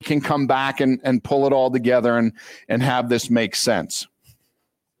before we can come back and pull it all together and have this make sense.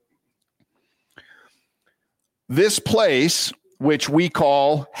 This place, which we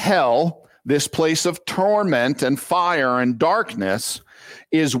call hell, this place of torment and fire and darkness,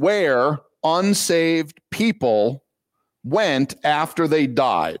 is where unsaved people went after they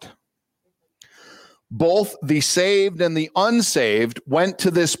died. Both the saved and the unsaved went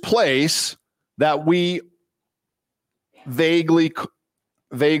to this place that we vaguely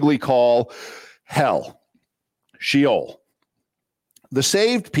call hell, Sheol. The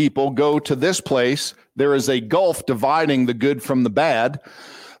saved people go to this place. There is a gulf dividing the good from the bad.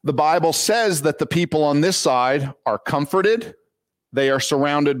 The Bible says that the people on this side are comforted. They are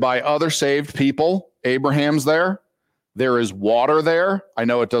surrounded by other saved people. Abraham's there. There is water there. I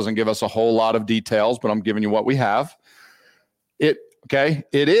know it doesn't give us a whole lot of details, but I'm giving you what we have. It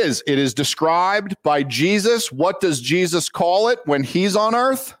is described by Jesus. What does Jesus call it when he's on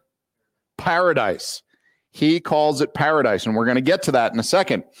earth? Paradise. He calls it paradise, and we're going to get to that in a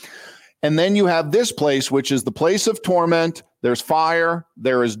second. And then you have this place, which is the place of torment. There's fire.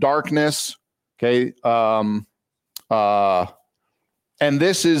 There is darkness. Okay. And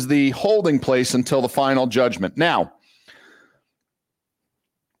this is the holding place until the final judgment. Now,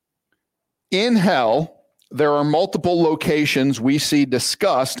 in hell, there are multiple locations we see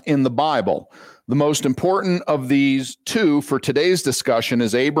discussed in the Bible. The most important of these two for today's discussion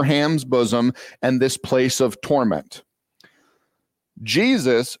is Abraham's bosom and this place of torment.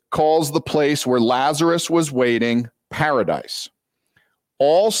 Jesus calls the place where Lazarus was waiting paradise.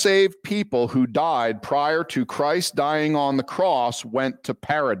 All saved people who died prior to Christ dying on the cross went to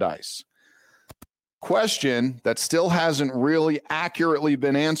paradise. Question that still hasn't really accurately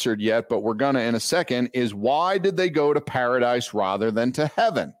been answered yet, but we're going to in a second, is why did they go to paradise rather than to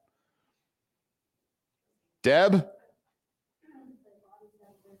heaven? Deb?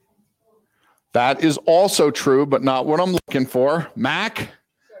 That is also true, but not what I'm looking for. Mac?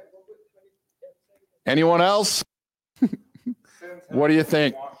 Anyone else? What do you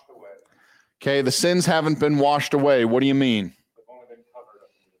think? Okay, the sins haven't been washed away. What do you mean?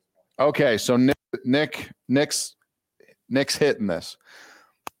 Okay, so Nick's hitting this.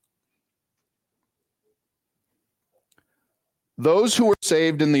 Those who were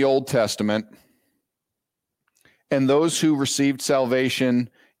saved in the Old Testament and those who received salvation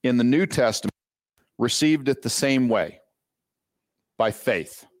in the New Testament received it the same way, by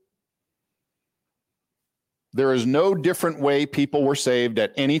faith. There is no different way people were saved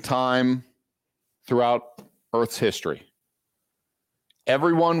at any time throughout Earth's history.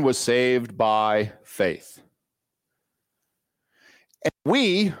 Everyone was saved by faith. And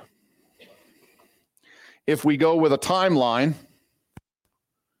we, if we go with a timeline,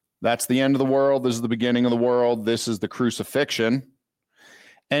 that's the end of the world, this is the beginning of the world, this is the crucifixion,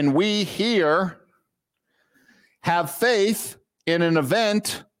 and we here have faith in an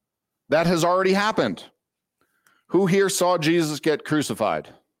event that has already happened. Who here saw Jesus get crucified?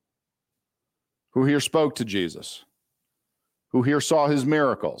 Who here spoke to Jesus? Who here saw his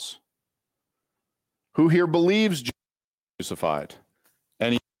miracles? Who here believes Jesus was crucified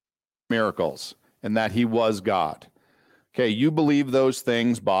and he did miracles and that he was God? Okay, you believe those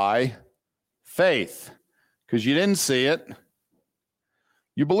things by faith because you didn't see it.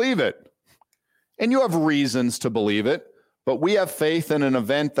 You believe it. And you have reasons to believe it, but we have faith in an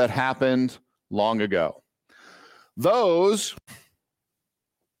event that happened long ago. Those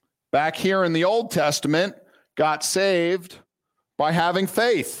back here in the Old Testament got saved by having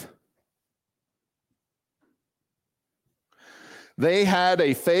faith. They had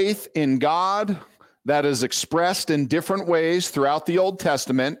a faith in God that is expressed in different ways throughout the Old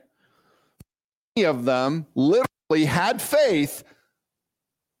Testament. Many of them literally had faith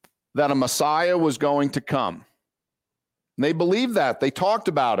that a Messiah was going to come. And they believed that. They talked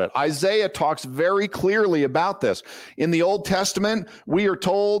about it. Isaiah talks very clearly about this. In the Old Testament, we are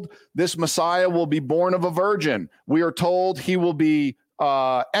told this Messiah will be born of a virgin. We are told he will be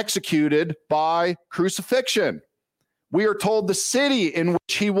executed by crucifixion. We are told the city in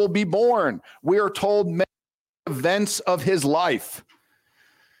which he will be born. We are told many events of his life.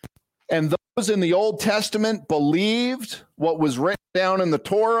 And those in the Old Testament believed what was written down in the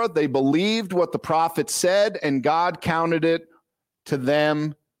Torah. They believed what the prophet said, and God counted it to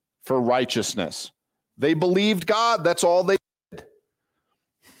them for righteousness. They believed God. That's all they did.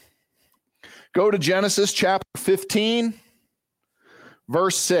 Go to Genesis chapter 15,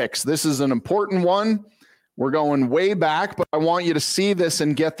 verse 6. This is an important one. We're going way back, but I want you to see this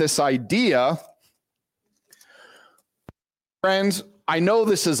and get this idea. Friends, I know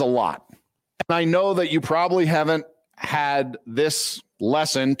this is a lot. And I know that you probably haven't had this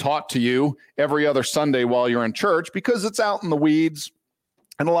lesson taught to you every other Sunday while you're in church because it's out in the weeds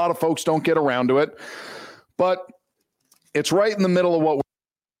and a lot of folks don't get around to it. But it's right in the middle of what we're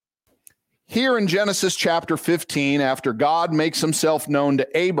here in Genesis chapter 15, after God makes himself known to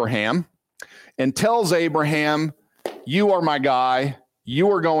Abraham and tells Abraham, you are my guy.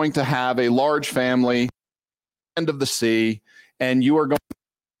 You are going to have a large family, end of the sea, and you are going to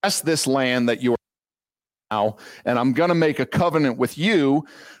bless this land that you are now, and I'm going to make a covenant with you.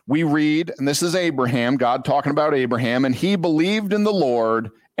 We read, and this is Abraham, God talking about Abraham, and he believed in the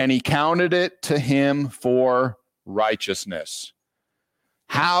Lord, and he counted it to him for righteousness.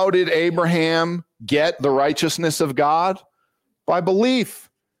 How did Abraham get the righteousness of God? By belief.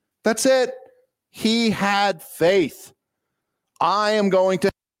 That's it. He had faith. I am going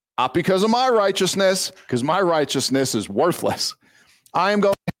to, not because of my righteousness, because my righteousness is worthless. I am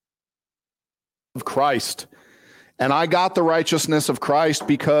going to of Christ. And I got the righteousness of Christ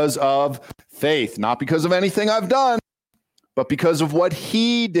because of faith, not because of anything I've done, but because of what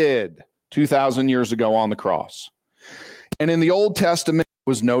he did 2,000 years ago on the cross. And in the Old Testament, it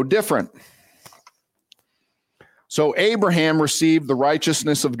was no different. So Abraham received the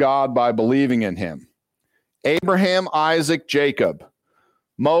righteousness of God by believing in him. Abraham, Isaac, Jacob,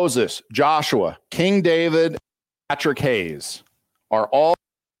 Moses, Joshua, King David, Patrick Hayes are all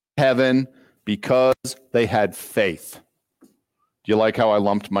in heaven because they had faith. Do you like how I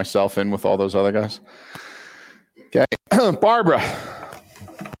lumped myself in with all those other guys? Okay. Barbara.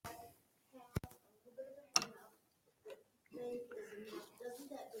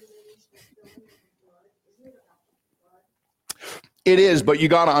 It is, but you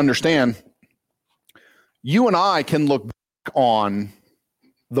got to understand, you and I can look back on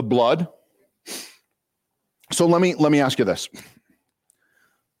the blood. So let me ask you this.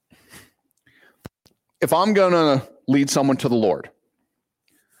 If I'm going to lead someone to the Lord,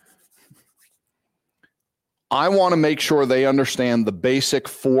 I want to make sure they understand the basic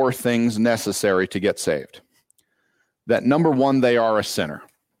 4 things necessary to get saved. That number 1, they are a sinner,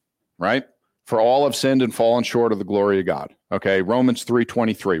 right? For all have sinned and fallen short of the glory of God. Okay, Romans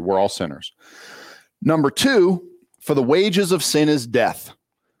 3:23, we're all sinners. Number 2, for the wages of sin is death.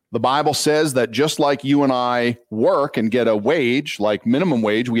 The Bible says that just like you and I work and get a wage, like minimum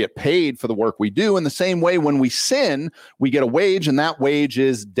wage, we get paid for the work we do. In the same way, when we sin, we get a wage, and that wage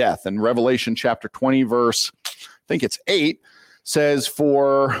is death. And Revelation chapter 20, verse, I think it's 8, says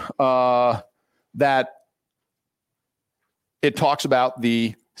for that it talks about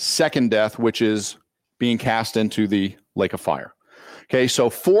the second death, which is being cast into the lake of fire. Okay, so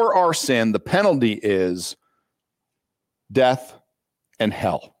for our sin, the penalty is death and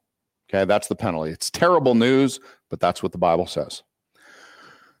hell. Okay, that's the penalty. It's terrible news, but that's what the Bible says.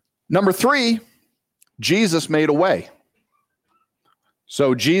 Number 3, Jesus made a way.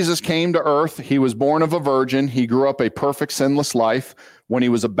 So Jesus came to earth. He was born of a virgin. He grew up a perfect, sinless life. When he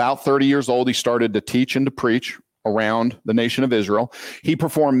was about 30 years old, he started to teach and to preach around the nation of Israel. He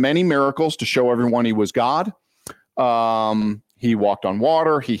performed many miracles to show everyone he was God. He walked on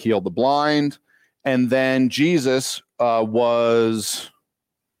water. He healed the blind. And then Jesus was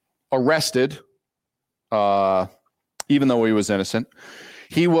arrested, even though he was innocent.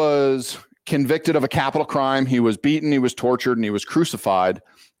 He was convicted of a capital crime. He was beaten, he was tortured, and he was crucified.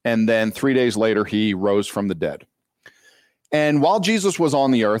 And then 3 days later, he rose from the dead. And while Jesus was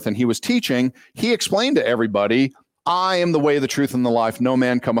on the earth and he was teaching, he explained to everybody, I am the way, the truth, and the life. No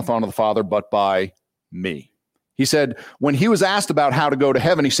man cometh unto the Father but by me. He said, when he was asked about how to go to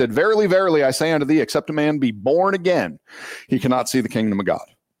heaven, he said, verily, verily, I say unto thee, except a man be born again, he cannot see the kingdom of God.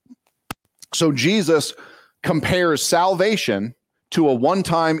 So Jesus compares salvation to a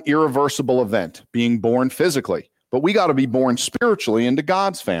one-time irreversible event, being born physically. But we got to be born spiritually into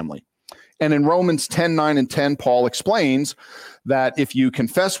God's family. And in Romans 10:9 and 10, Paul explains that if you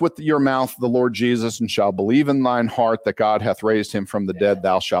confess with your mouth the Lord Jesus and shall believe in thine heart that God hath raised him from the dead,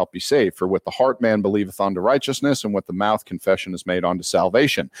 thou shalt be saved. For with the heart man believeth unto righteousness, and with the mouth confession is made unto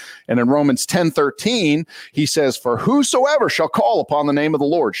salvation. And in Romans 10:13, he says, for whosoever shall call upon the name of the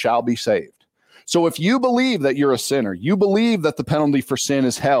Lord shall be saved. So if you believe that you're a sinner, you believe that the penalty for sin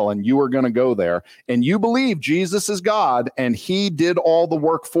is hell and you are going to go there, and you believe Jesus is God and he did all the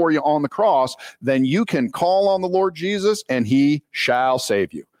work for you on the cross, then you can call on the Lord Jesus and he shall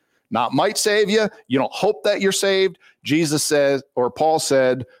save you. Not might save you. You don't hope that you're saved. Jesus says, or Paul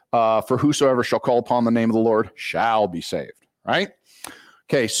said, for whosoever shall call upon the name of the Lord shall be saved, right?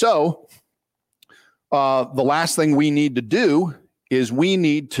 Okay, so the last thing we need to do is we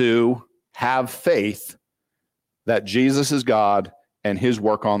need to have faith that Jesus is God and his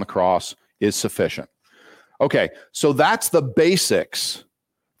work on the cross is sufficient. Okay, so that's the basics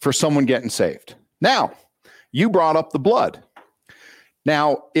for someone getting saved. Now, you brought up the blood.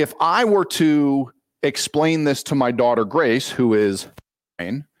 Now, if I were to explain this to my daughter Grace, who is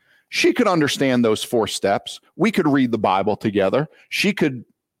 9, she could understand those 4 steps. We could read the Bible together. She could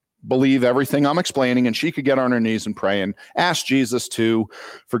believe everything I'm explaining, and she could get on her knees and pray and ask Jesus to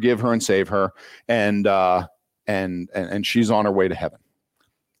forgive her and save her, and she's on her way to heaven.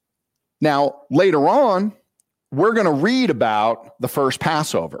 Now, later on, we're going to read about the first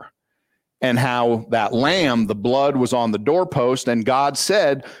Passover and how that lamb, the blood was on the doorpost, and God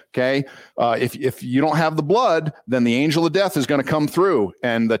said, okay, if you don't have the blood, then the angel of death is going to come through,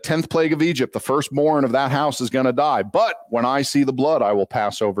 and the 10th plague of Egypt, the firstborn of that house, is going to die. But when I see the blood, I will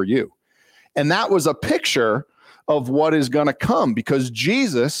pass over you. And that was a picture of what is going to come, because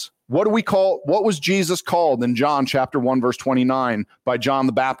Jesus, what was Jesus called in John chapter 1, verse 29 by John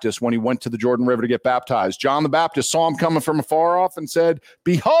the Baptist when he went to the Jordan River to get baptized? John the Baptist saw him coming from afar off and said,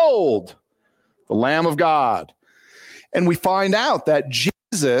 "Behold, the Lamb of God." And we find out that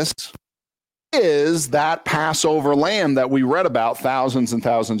Jesus is that Passover lamb that we read about thousands and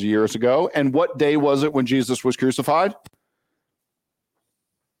thousands of years ago. And what day was it when Jesus was crucified?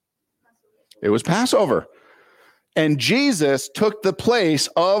 It was Passover. And Jesus took the place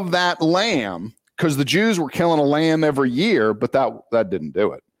of that lamb, because the Jews were killing a lamb every year, but that didn't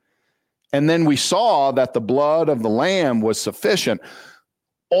do it. And then we saw that the blood of the lamb was sufficient.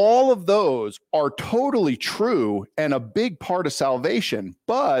 All of those are totally true and a big part of salvation,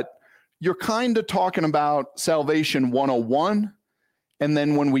 but you're kind of talking about salvation 101. And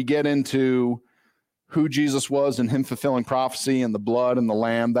then when we get into who Jesus was and him fulfilling prophecy and the blood and the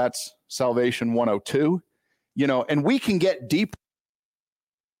lamb, that's salvation 102. And we can get deep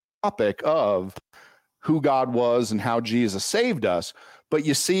topic of who God was and how Jesus saved us. But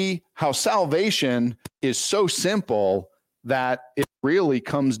you see how salvation is so simple that it really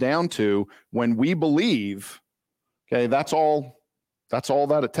comes down to when we believe, okay, that's all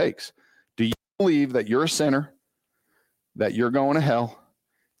that it takes. Do you believe that you're a sinner, that you're going to hell,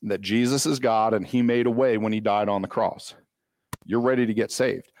 that Jesus is God and he made a way when he died on the cross? You're ready to get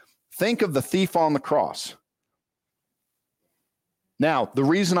saved. Think of the thief on the cross. Now, the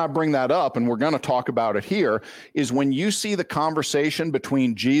reason I bring that up, and we're going to talk about it here, is when you see the conversation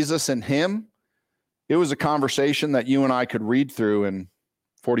between Jesus and him, it was a conversation that you and I could read through in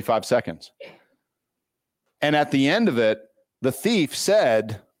 45 seconds. And at the end of it, the thief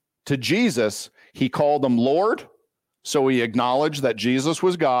said to Jesus, he called him Lord. So he acknowledged that Jesus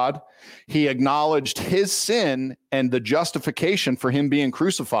was God. He acknowledged his sin and the justification for him being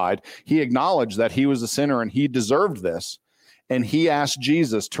crucified. He acknowledged that he was a sinner and he deserved this. And he asked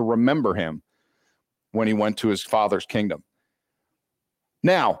Jesus to remember him when he went to his Father's kingdom.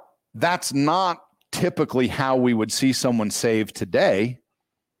 Now, that's not typically how we would see someone saved today.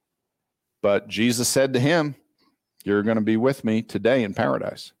 But Jesus said to him, "You're going to be with me today in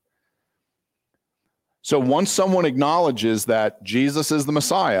paradise." So once someone acknowledges that Jesus is the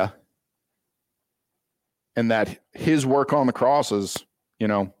Messiah and that his work on the cross is,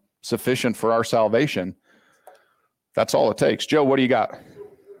 sufficient for our salvation, that's all it takes. Joe, what do you got?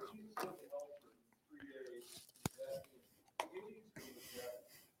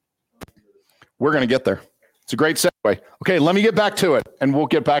 We're going to get there. It's a great segue. Okay, let me get back to it, and we'll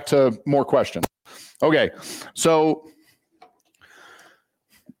get back to more questions. Okay, so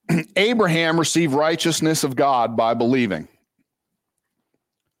Abraham received righteousness of God by believing.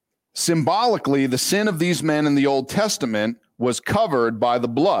 Symbolically, the sin of these men in the Old Testament was covered by the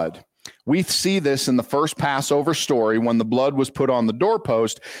blood. We see this in the first Passover story when the blood was put on the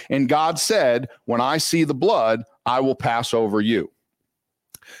doorpost, and God said, "When I see the blood, I will pass over you."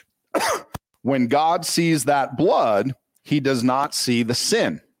 When God sees that blood, he does not see the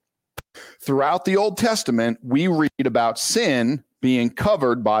sin. Throughout the Old Testament, we read about sin being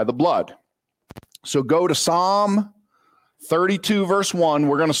covered by the blood. So go to Psalm 32, verse 1.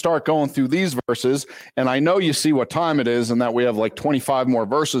 We're going to start going through these verses, and I know you see what time it is and that we have like 25 more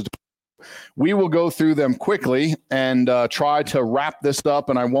verses. We will go through them quickly and try to wrap this up,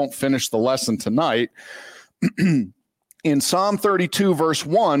 and I won't finish the lesson tonight. In Psalm 32, verse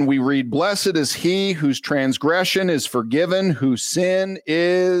 1, we read, "Blessed is he whose transgression is forgiven, whose sin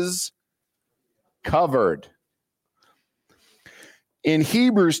is covered." In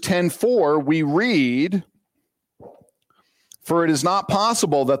Hebrews 10:4, we read, "For it is not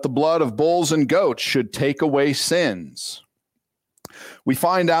possible that the blood of bulls and goats should take away sins." we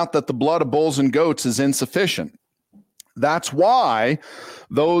find out that the blood of bulls and goats is insufficient. That's why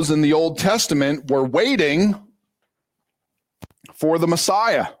those in the Old Testament were waiting for the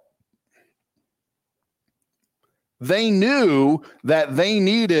Messiah. They knew that they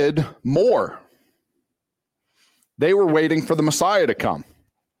needed more. They were waiting for the Messiah to come.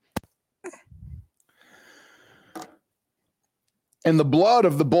 And the blood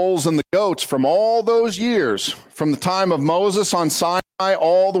of the bulls and the goats from all those years, from the time of Moses on Sinai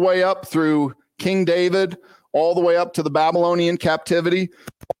all the way up through King David, all the way up to the Babylonian captivity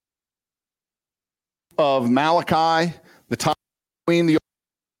of Malachi, the time between the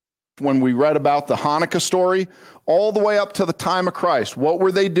when we read about the Hanukkah story, all the way up to the time of Christ. What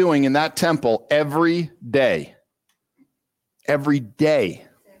were they doing in that temple every day? Every day.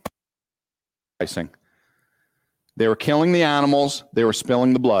 They were killing the animals. They were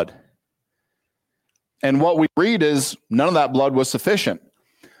spilling the blood. And what we read is none of that blood was sufficient.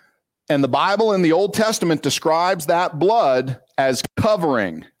 And the Bible in the Old Testament describes that blood as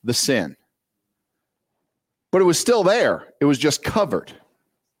covering the sin. But it was still there. It was just covered.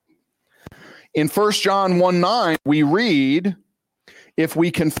 In 1 John 1:9, we read, if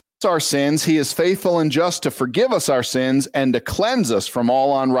we confess our sins, he is faithful and just to forgive us our sins and to cleanse us from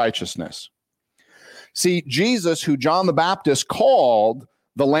all unrighteousness. See, Jesus, who John the Baptist called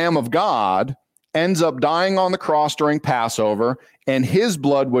the Lamb of God, ends up dying on the cross during Passover, and his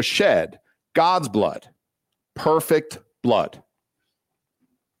blood was shed, God's blood, perfect blood.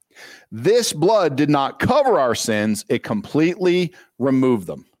 This blood did not cover our sins, it completely removed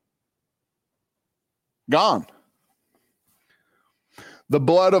them. Gone. The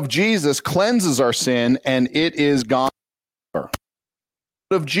blood of Jesus cleanses our sin, and it is gone. The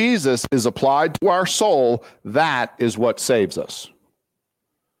blood of Jesus is applied to our soul. That is what saves us.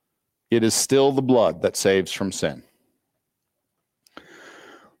 It is still the blood that saves from sin.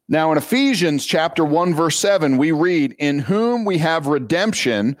 Now in Ephesians chapter 1, verse 7, we read, in whom we have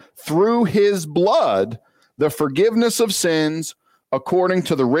redemption through his blood, the forgiveness of sins according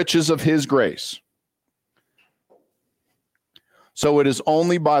to the riches of his grace. So it is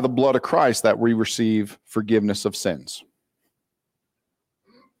only by the blood of Christ that we receive forgiveness of sins.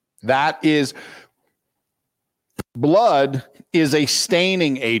 That is, blood is a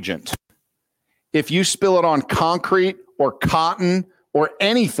staining agent. If you spill it on concrete or cotton or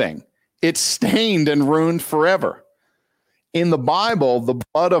anything, it's stained and ruined forever. In the Bible, the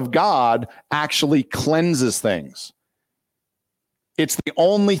blood of God actually cleanses things. It's the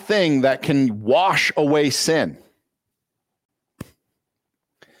only thing that can wash away sin.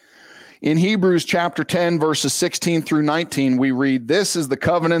 In Hebrews chapter 10, verses 16 through 19, we read, this is the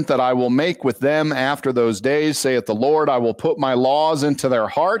covenant that I will make with them after those days, saith the Lord. I will put my laws into their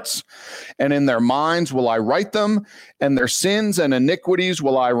hearts, and in their minds will I write them, and their sins and iniquities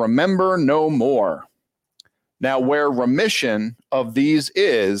will I remember no more. Now, where remission of these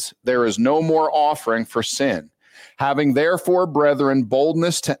is, there is no more offering for sin. Having therefore, brethren,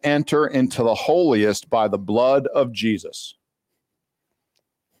 boldness to enter into the holiest by the blood of Jesus.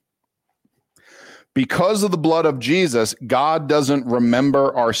 Because of the blood of Jesus, God doesn't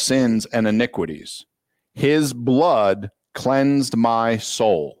remember our sins and iniquities. His blood cleansed my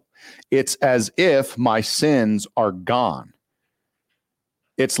soul. It's as if my sins are gone.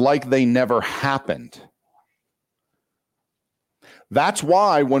 It's like they never happened. That's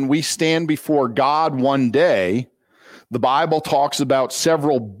why when we stand before God one day, the Bible talks about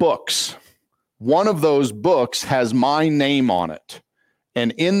several books. One of those books has my name on it.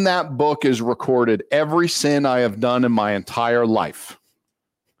 And in that book is recorded every sin I have done in my entire life.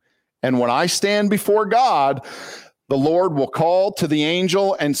 And when I stand before God, the Lord will call to the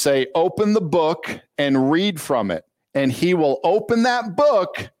angel and say, open the book and read from it. And he will open that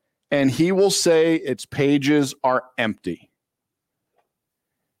book and he will say its pages are empty.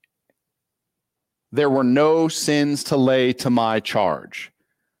 There were no sins to lay to my charge.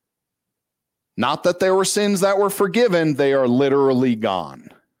 Not that there were sins that were forgiven, they are literally gone,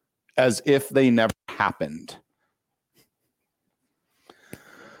 as if they never happened.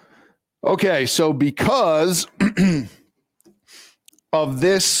 Okay, so because of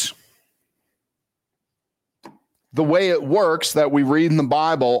this, the way it works that we read in the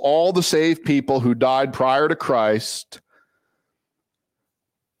Bible, all the saved people who died prior to Christ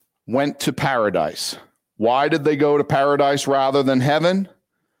went to paradise. Why did they go to paradise rather than heaven?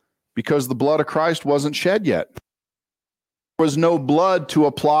 Because the blood of Christ wasn't shed yet. There was no blood to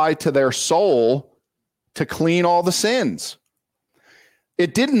apply to their soul to clean all the sins.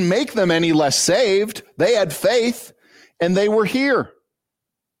 It didn't make them any less saved. They had faith, and they were here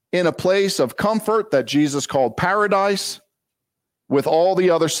in a place of comfort that Jesus called paradise, with all the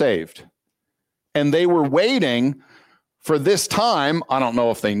other saved. And they were waiting for this time. I don't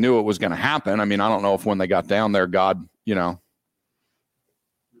know if they knew it was going to happen. I mean, I don't know if when they got down there, God,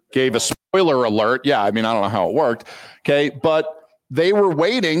 gave a spoiler alert. Yeah, I mean, I don't know how it worked. Okay, but they were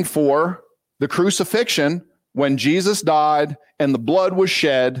waiting for the crucifixion when Jesus died and the blood was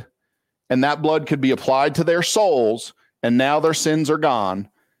shed, and that blood could be applied to their souls, and now their sins are gone,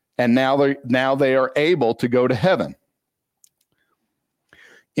 and now they are able to go to heaven.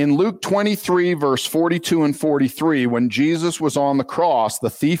 In Luke 23, verse 42 and 43, when Jesus was on the cross, the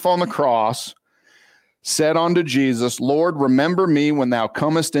thief on the cross said unto Jesus, Lord, remember me when thou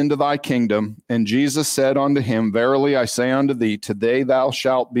comest into thy kingdom. And Jesus said unto him, Verily I say unto thee, today thou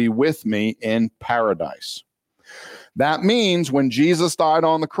shalt be with me in paradise. That means when Jesus died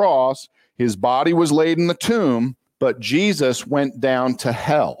on the cross, his body was laid in the tomb, but Jesus went down to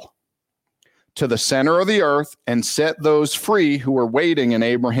hell, to the center of the earth, and set those free who were waiting in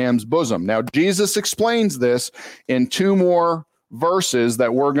Abraham's bosom. Now, Jesus explains this in two more verses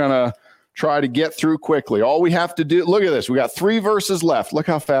that we're going to try to get through quickly. All we have to do, look at this. We got 3 verses left. Look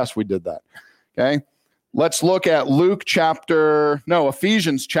how fast we did that. Okay. Let's look at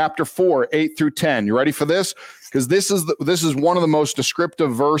Ephesians chapter 4, 8 through 10. You ready for this? Because this is one of the most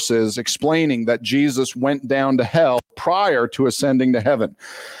descriptive verses explaining that Jesus went down to hell prior to ascending to heaven.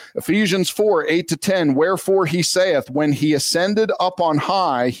 Ephesians 4, 8 to 10, wherefore he saith, when he ascended up on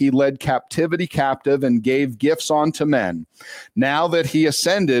high, he led captivity captive and gave gifts unto men. Now that he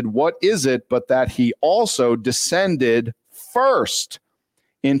ascended, what is it but that he also descended first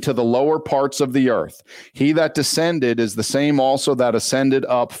into the lower parts of the earth? He that descended is the same also that ascended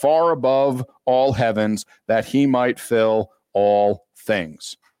up far above all heavens, that he might fill all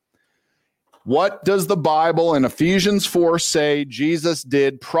things. What does the Bible in Ephesians 4 say Jesus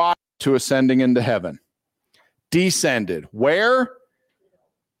did prior to ascending into heaven? Descended. Where?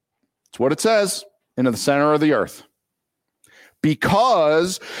 It's what it says, into the center of the earth.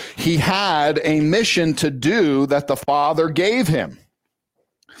 Because he had a mission to do that the Father gave him.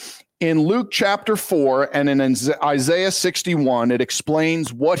 In Luke chapter 4 and in Isaiah 61, it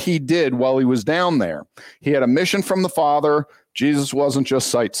explains what he did while he was down there. He had a mission from the Father. Jesus wasn't just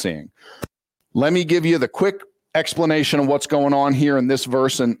sightseeing. Let me give you the quick explanation of what's going on here in this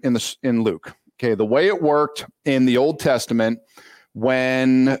verse in Luke. Okay, the way it worked in the Old Testament,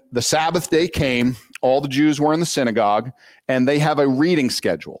 when the Sabbath day came, all the Jews were in the synagogue, and they have a reading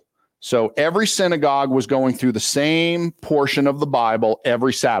schedule. So every synagogue was going through the same portion of the Bible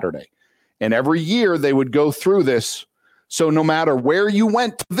every Saturday. And every year they would go through this. So no matter where you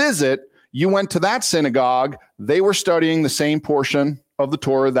went to visit, you went to that synagogue, they were studying the same portion of the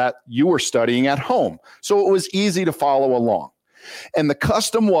Torah that you were studying at home. So it was easy to follow along. And the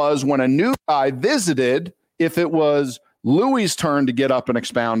custom was when a new guy visited, if it was Louis's turn to get up and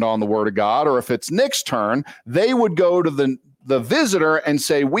expound on the Word of God, or if it's Nick's turn, they would go to the visitor and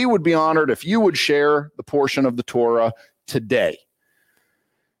say, we would be honored if you would share the portion of the Torah today.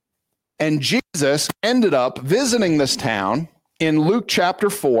 And Jesus ended up visiting this town in Luke chapter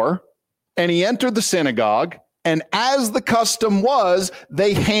 4, and he entered the synagogue, and as the custom was,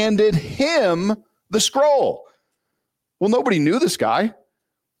 they handed him the scroll. Well, nobody knew this guy.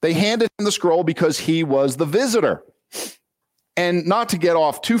 They handed him the scroll because he was the visitor. And not to get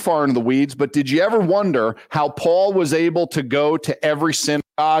off too far into the weeds, but did you ever wonder how Paul was able to go to every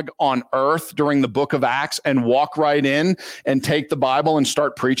synagogue on earth during the book of Acts and walk right in and take the Bible and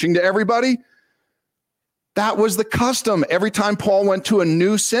start preaching to everybody? That was the custom. Every time Paul went to a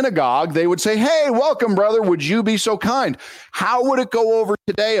new synagogue, they would say, hey, welcome, brother. Would you be so kind? How would it go over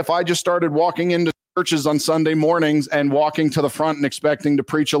today if I just started walking into churches on Sunday mornings and walking to the front and expecting to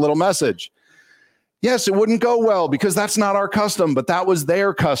preach a little message? Yes, it wouldn't go well because that's not our custom, but that was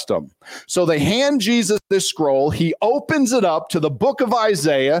their custom. So they hand Jesus this scroll. He opens it up to the book of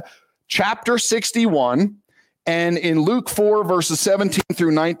Isaiah, chapter 61. And in Luke 4, verses 17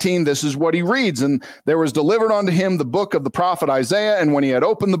 through 19, this is what he reads. And there was delivered unto him the book of the prophet Isaiah. And when he had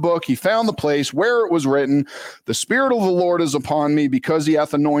opened the book, he found the place where it was written, the Spirit of the Lord is upon me because he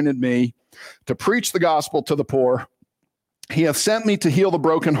hath anointed me to preach the gospel to the poor. He hath sent me to heal the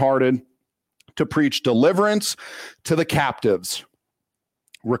brokenhearted, to preach deliverance to the captives,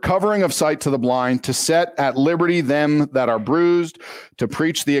 recovering of sight to the blind, to set at liberty them that are bruised, to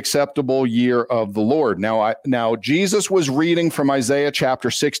preach the acceptable year of the Lord. Now Jesus was reading from Isaiah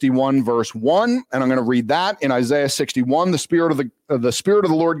chapter 61, verse 1, and I'm going to read that in Isaiah 61. The Spirit of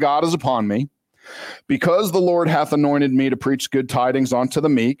the Lord God is upon me, Because the Lord hath anointed me to preach good tidings unto the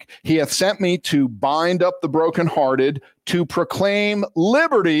meek, he hath sent me to bind up the brokenhearted, to proclaim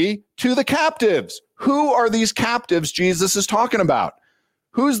liberty to the captives. Who are these captives Jesus is talking about?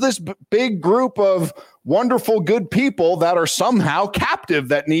 Who's this big group of wonderful, good people that are somehow captive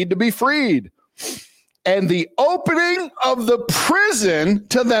that need to be freed? And the opening of the prison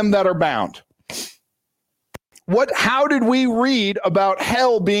to them that are bound. How did we read about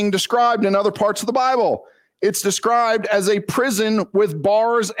hell being described in other parts of the Bible? It's described as a prison with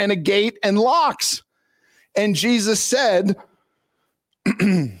bars and a gate and locks. And Jesus said,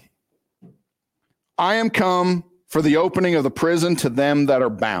 I am come for the opening of the prison to them that are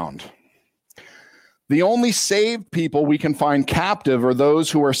bound. The only saved people we can find captive are those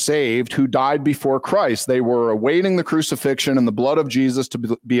who are saved, who died before Christ. They were awaiting the crucifixion and the blood of Jesus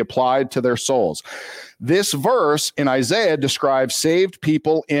to be applied to their souls. This verse in Isaiah describes saved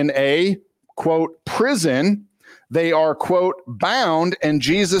people in a, quote, prison. They are, quote, bound, and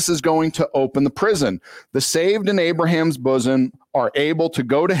Jesus is going to open the prison. The saved in Abraham's bosom are able to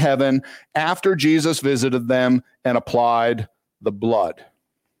go to heaven after Jesus visited them and applied the blood.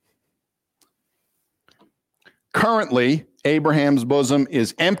 Currently, Abraham's bosom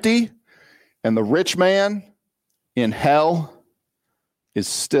is empty, and the rich man in hell is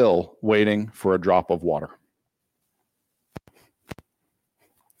still waiting for a drop of water.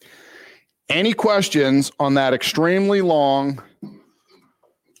 Any questions on that extremely long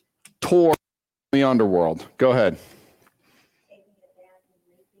tour in the underworld? Go ahead.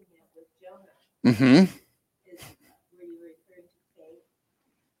 Mm-hmm.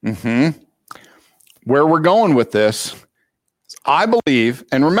 Mm-hmm. Where we're going with this, I believe,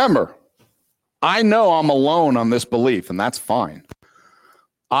 and remember, I know I'm alone on this belief, and that's fine.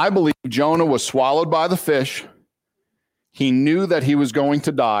 I believe Jonah was swallowed by the fish. He knew that he was going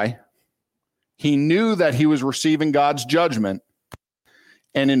to die. He knew that he was receiving God's judgment.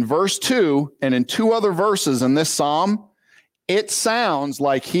 And in verse 2, and in 2 other verses in this psalm, it sounds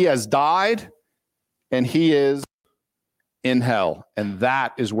like he has died and he is in hell. And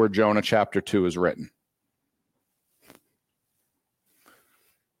that is where Jonah chapter 2 is written.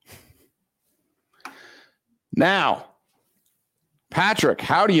 Now, Patrick,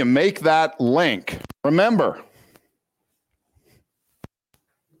 how do you make that link? Remember,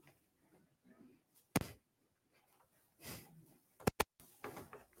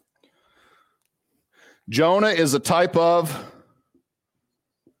 Jonah is a type of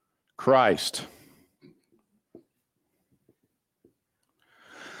Christ.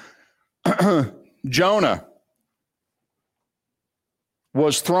 Jonah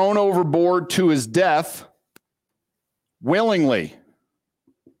was thrown overboard to his death willingly.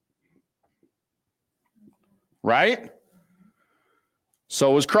 Right?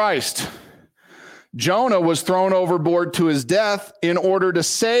 So was Christ. Jonah was thrown overboard to his death in order to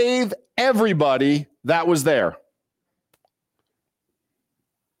save everybody that was there.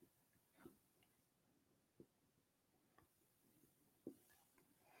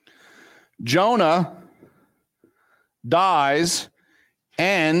 Jonah dies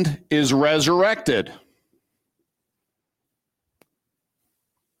and is resurrected.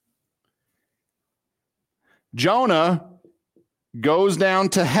 Jonah goes down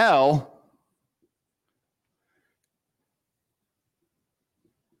to hell.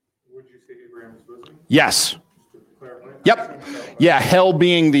 Would you say Abraham's bosom? Yes. Yep. Yeah, hell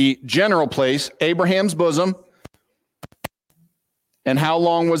being the general place, Abraham's bosom. And how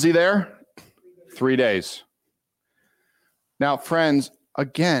long was he there? 3 days. Now, friends,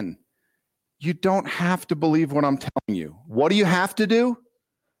 again, you don't have to believe what I'm telling you. What do you have to do?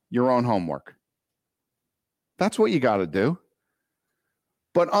 Your own homework. That's what you got to do.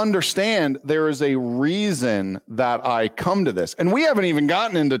 But understand there is a reason that I come to this. And we haven't even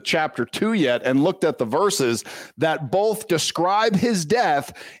gotten into chapter 2 yet and looked at the verses that both describe his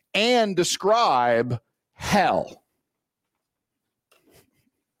death and describe hell.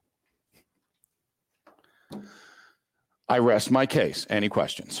 I rest my case. Any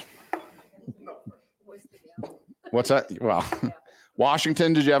questions? What's that? Well,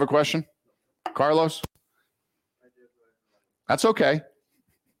 Washington, did you have a question? Carlos? That's okay.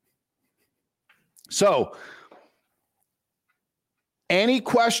 So, any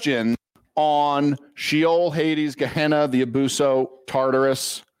question on Sheol, Hades, Gehenna, the Abuso,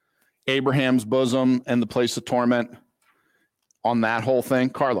 Tartarus, Abraham's bosom, and the place of torment on that whole thing?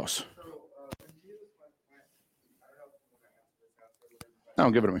 Carlos? No,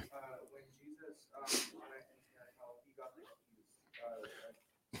 give it to me. When Jesus went into hell, he got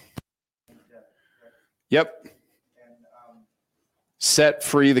Yep. And set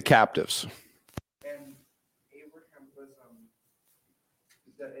free the captives.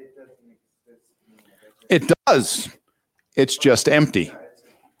 it doesn't exist. It does. It's just empty.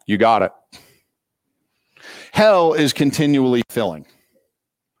 You got it. Hell is continually filling.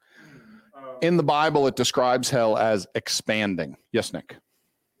 In the Bible, it describes hell as expanding. Yes, Nick?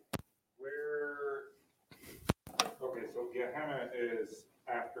 Okay, so Gehenna is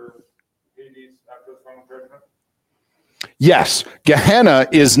after Hades, after the final judgment? Yes, Gehenna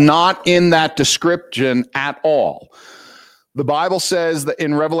is not in that description at all. The Bible says that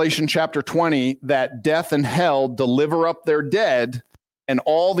in Revelation chapter 20 that death and hell deliver up their dead, and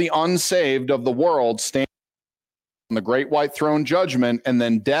all the unsaved of the world stand on the great white throne judgment, and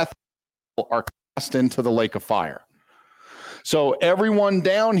then death are cast into the lake of fire. So everyone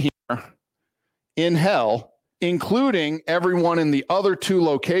down here in hell, including everyone in the other two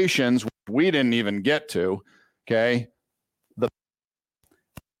locations we didn't even get to, okay, the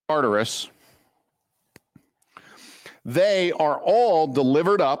Tartarus, they are all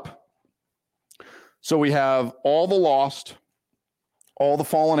delivered up. So we have all the lost, all the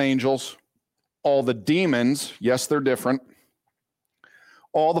fallen angels, all the demons. Yes, they're different.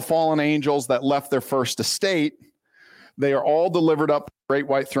 All the fallen angels that left their first estate, they are all delivered up to the great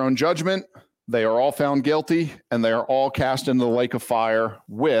white throne judgment. They are all found guilty, and they are all cast into the lake of fire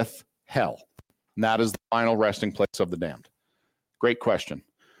with hell. And that is the final resting place of the damned. Great question.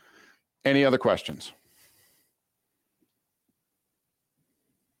 Any other questions?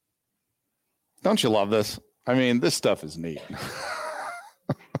 Don't you love this? I mean, this stuff is neat.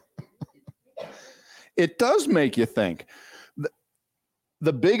 It does make you think.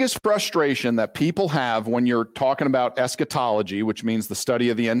 The biggest frustration that people have when you're talking about eschatology, which means the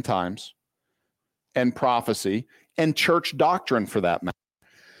study of the end times, and prophecy, and church doctrine for that matter,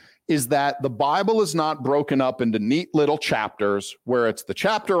 is that the Bible is not broken up into neat little chapters where it's the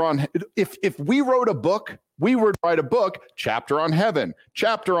chapter on, if we wrote a book, we would write a book, chapter on heaven,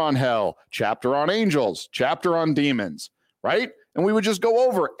 chapter on hell, chapter on angels, chapter on demons, right? And we would just go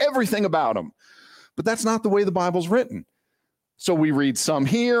over everything about them. But that's not the way the Bible's written. So we read some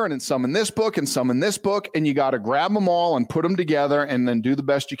here and some in this book and some in this book, and you got to grab them all and put them together and then do the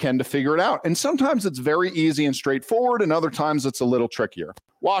best you can to figure it out. And sometimes it's very easy and straightforward, and other times it's a little trickier.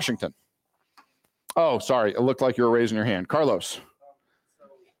 Washington. Oh, sorry. It looked like you were raising your hand. Carlos.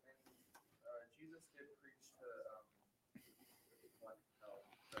 Jesus did preach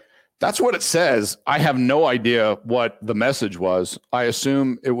to That's what it says. I have no idea what the message was. I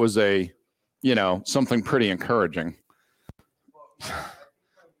assume it was something pretty encouraging.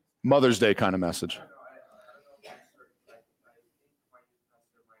 Mother's Day kind of message.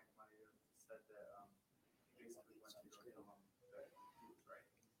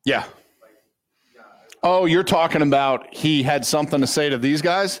 Yeah. Oh, you're talking about he had something to say to these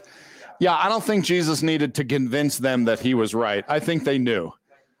guys? Yeah, I don't think Jesus needed to convince them that he was right. I think they knew.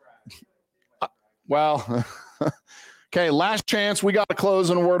 Well, okay, last chance. We got to close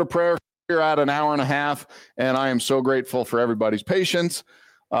in a word of prayer. We're at an hour and a half, and I am so grateful for everybody's patience.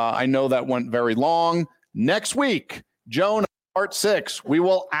 I know that went very long. Next week, Jonah part 6. We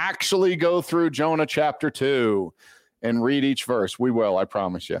will actually go through Jonah chapter 2 and read each verse. We will, I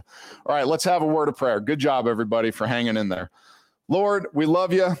promise you. All right, let's have a word of prayer. Good job, everybody, for hanging in there. Lord, we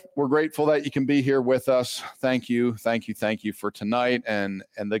love you. We're grateful that you can be here with us. Thank you for tonight and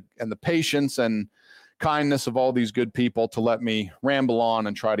the patience and kindness of all these good people to let me ramble on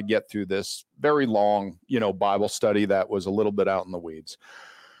and try to get through this very long, Bible study that was a little bit out in the weeds.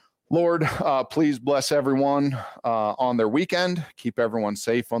 Lord, please bless everyone on their weekend. Keep everyone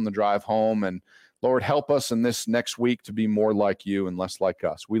safe on the drive home. And Lord, help us in this next week to be more like you and less like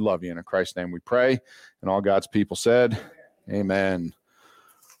us. We love you. And in Christ's name we pray. And all God's people said, amen.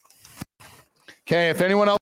 Okay, if anyone else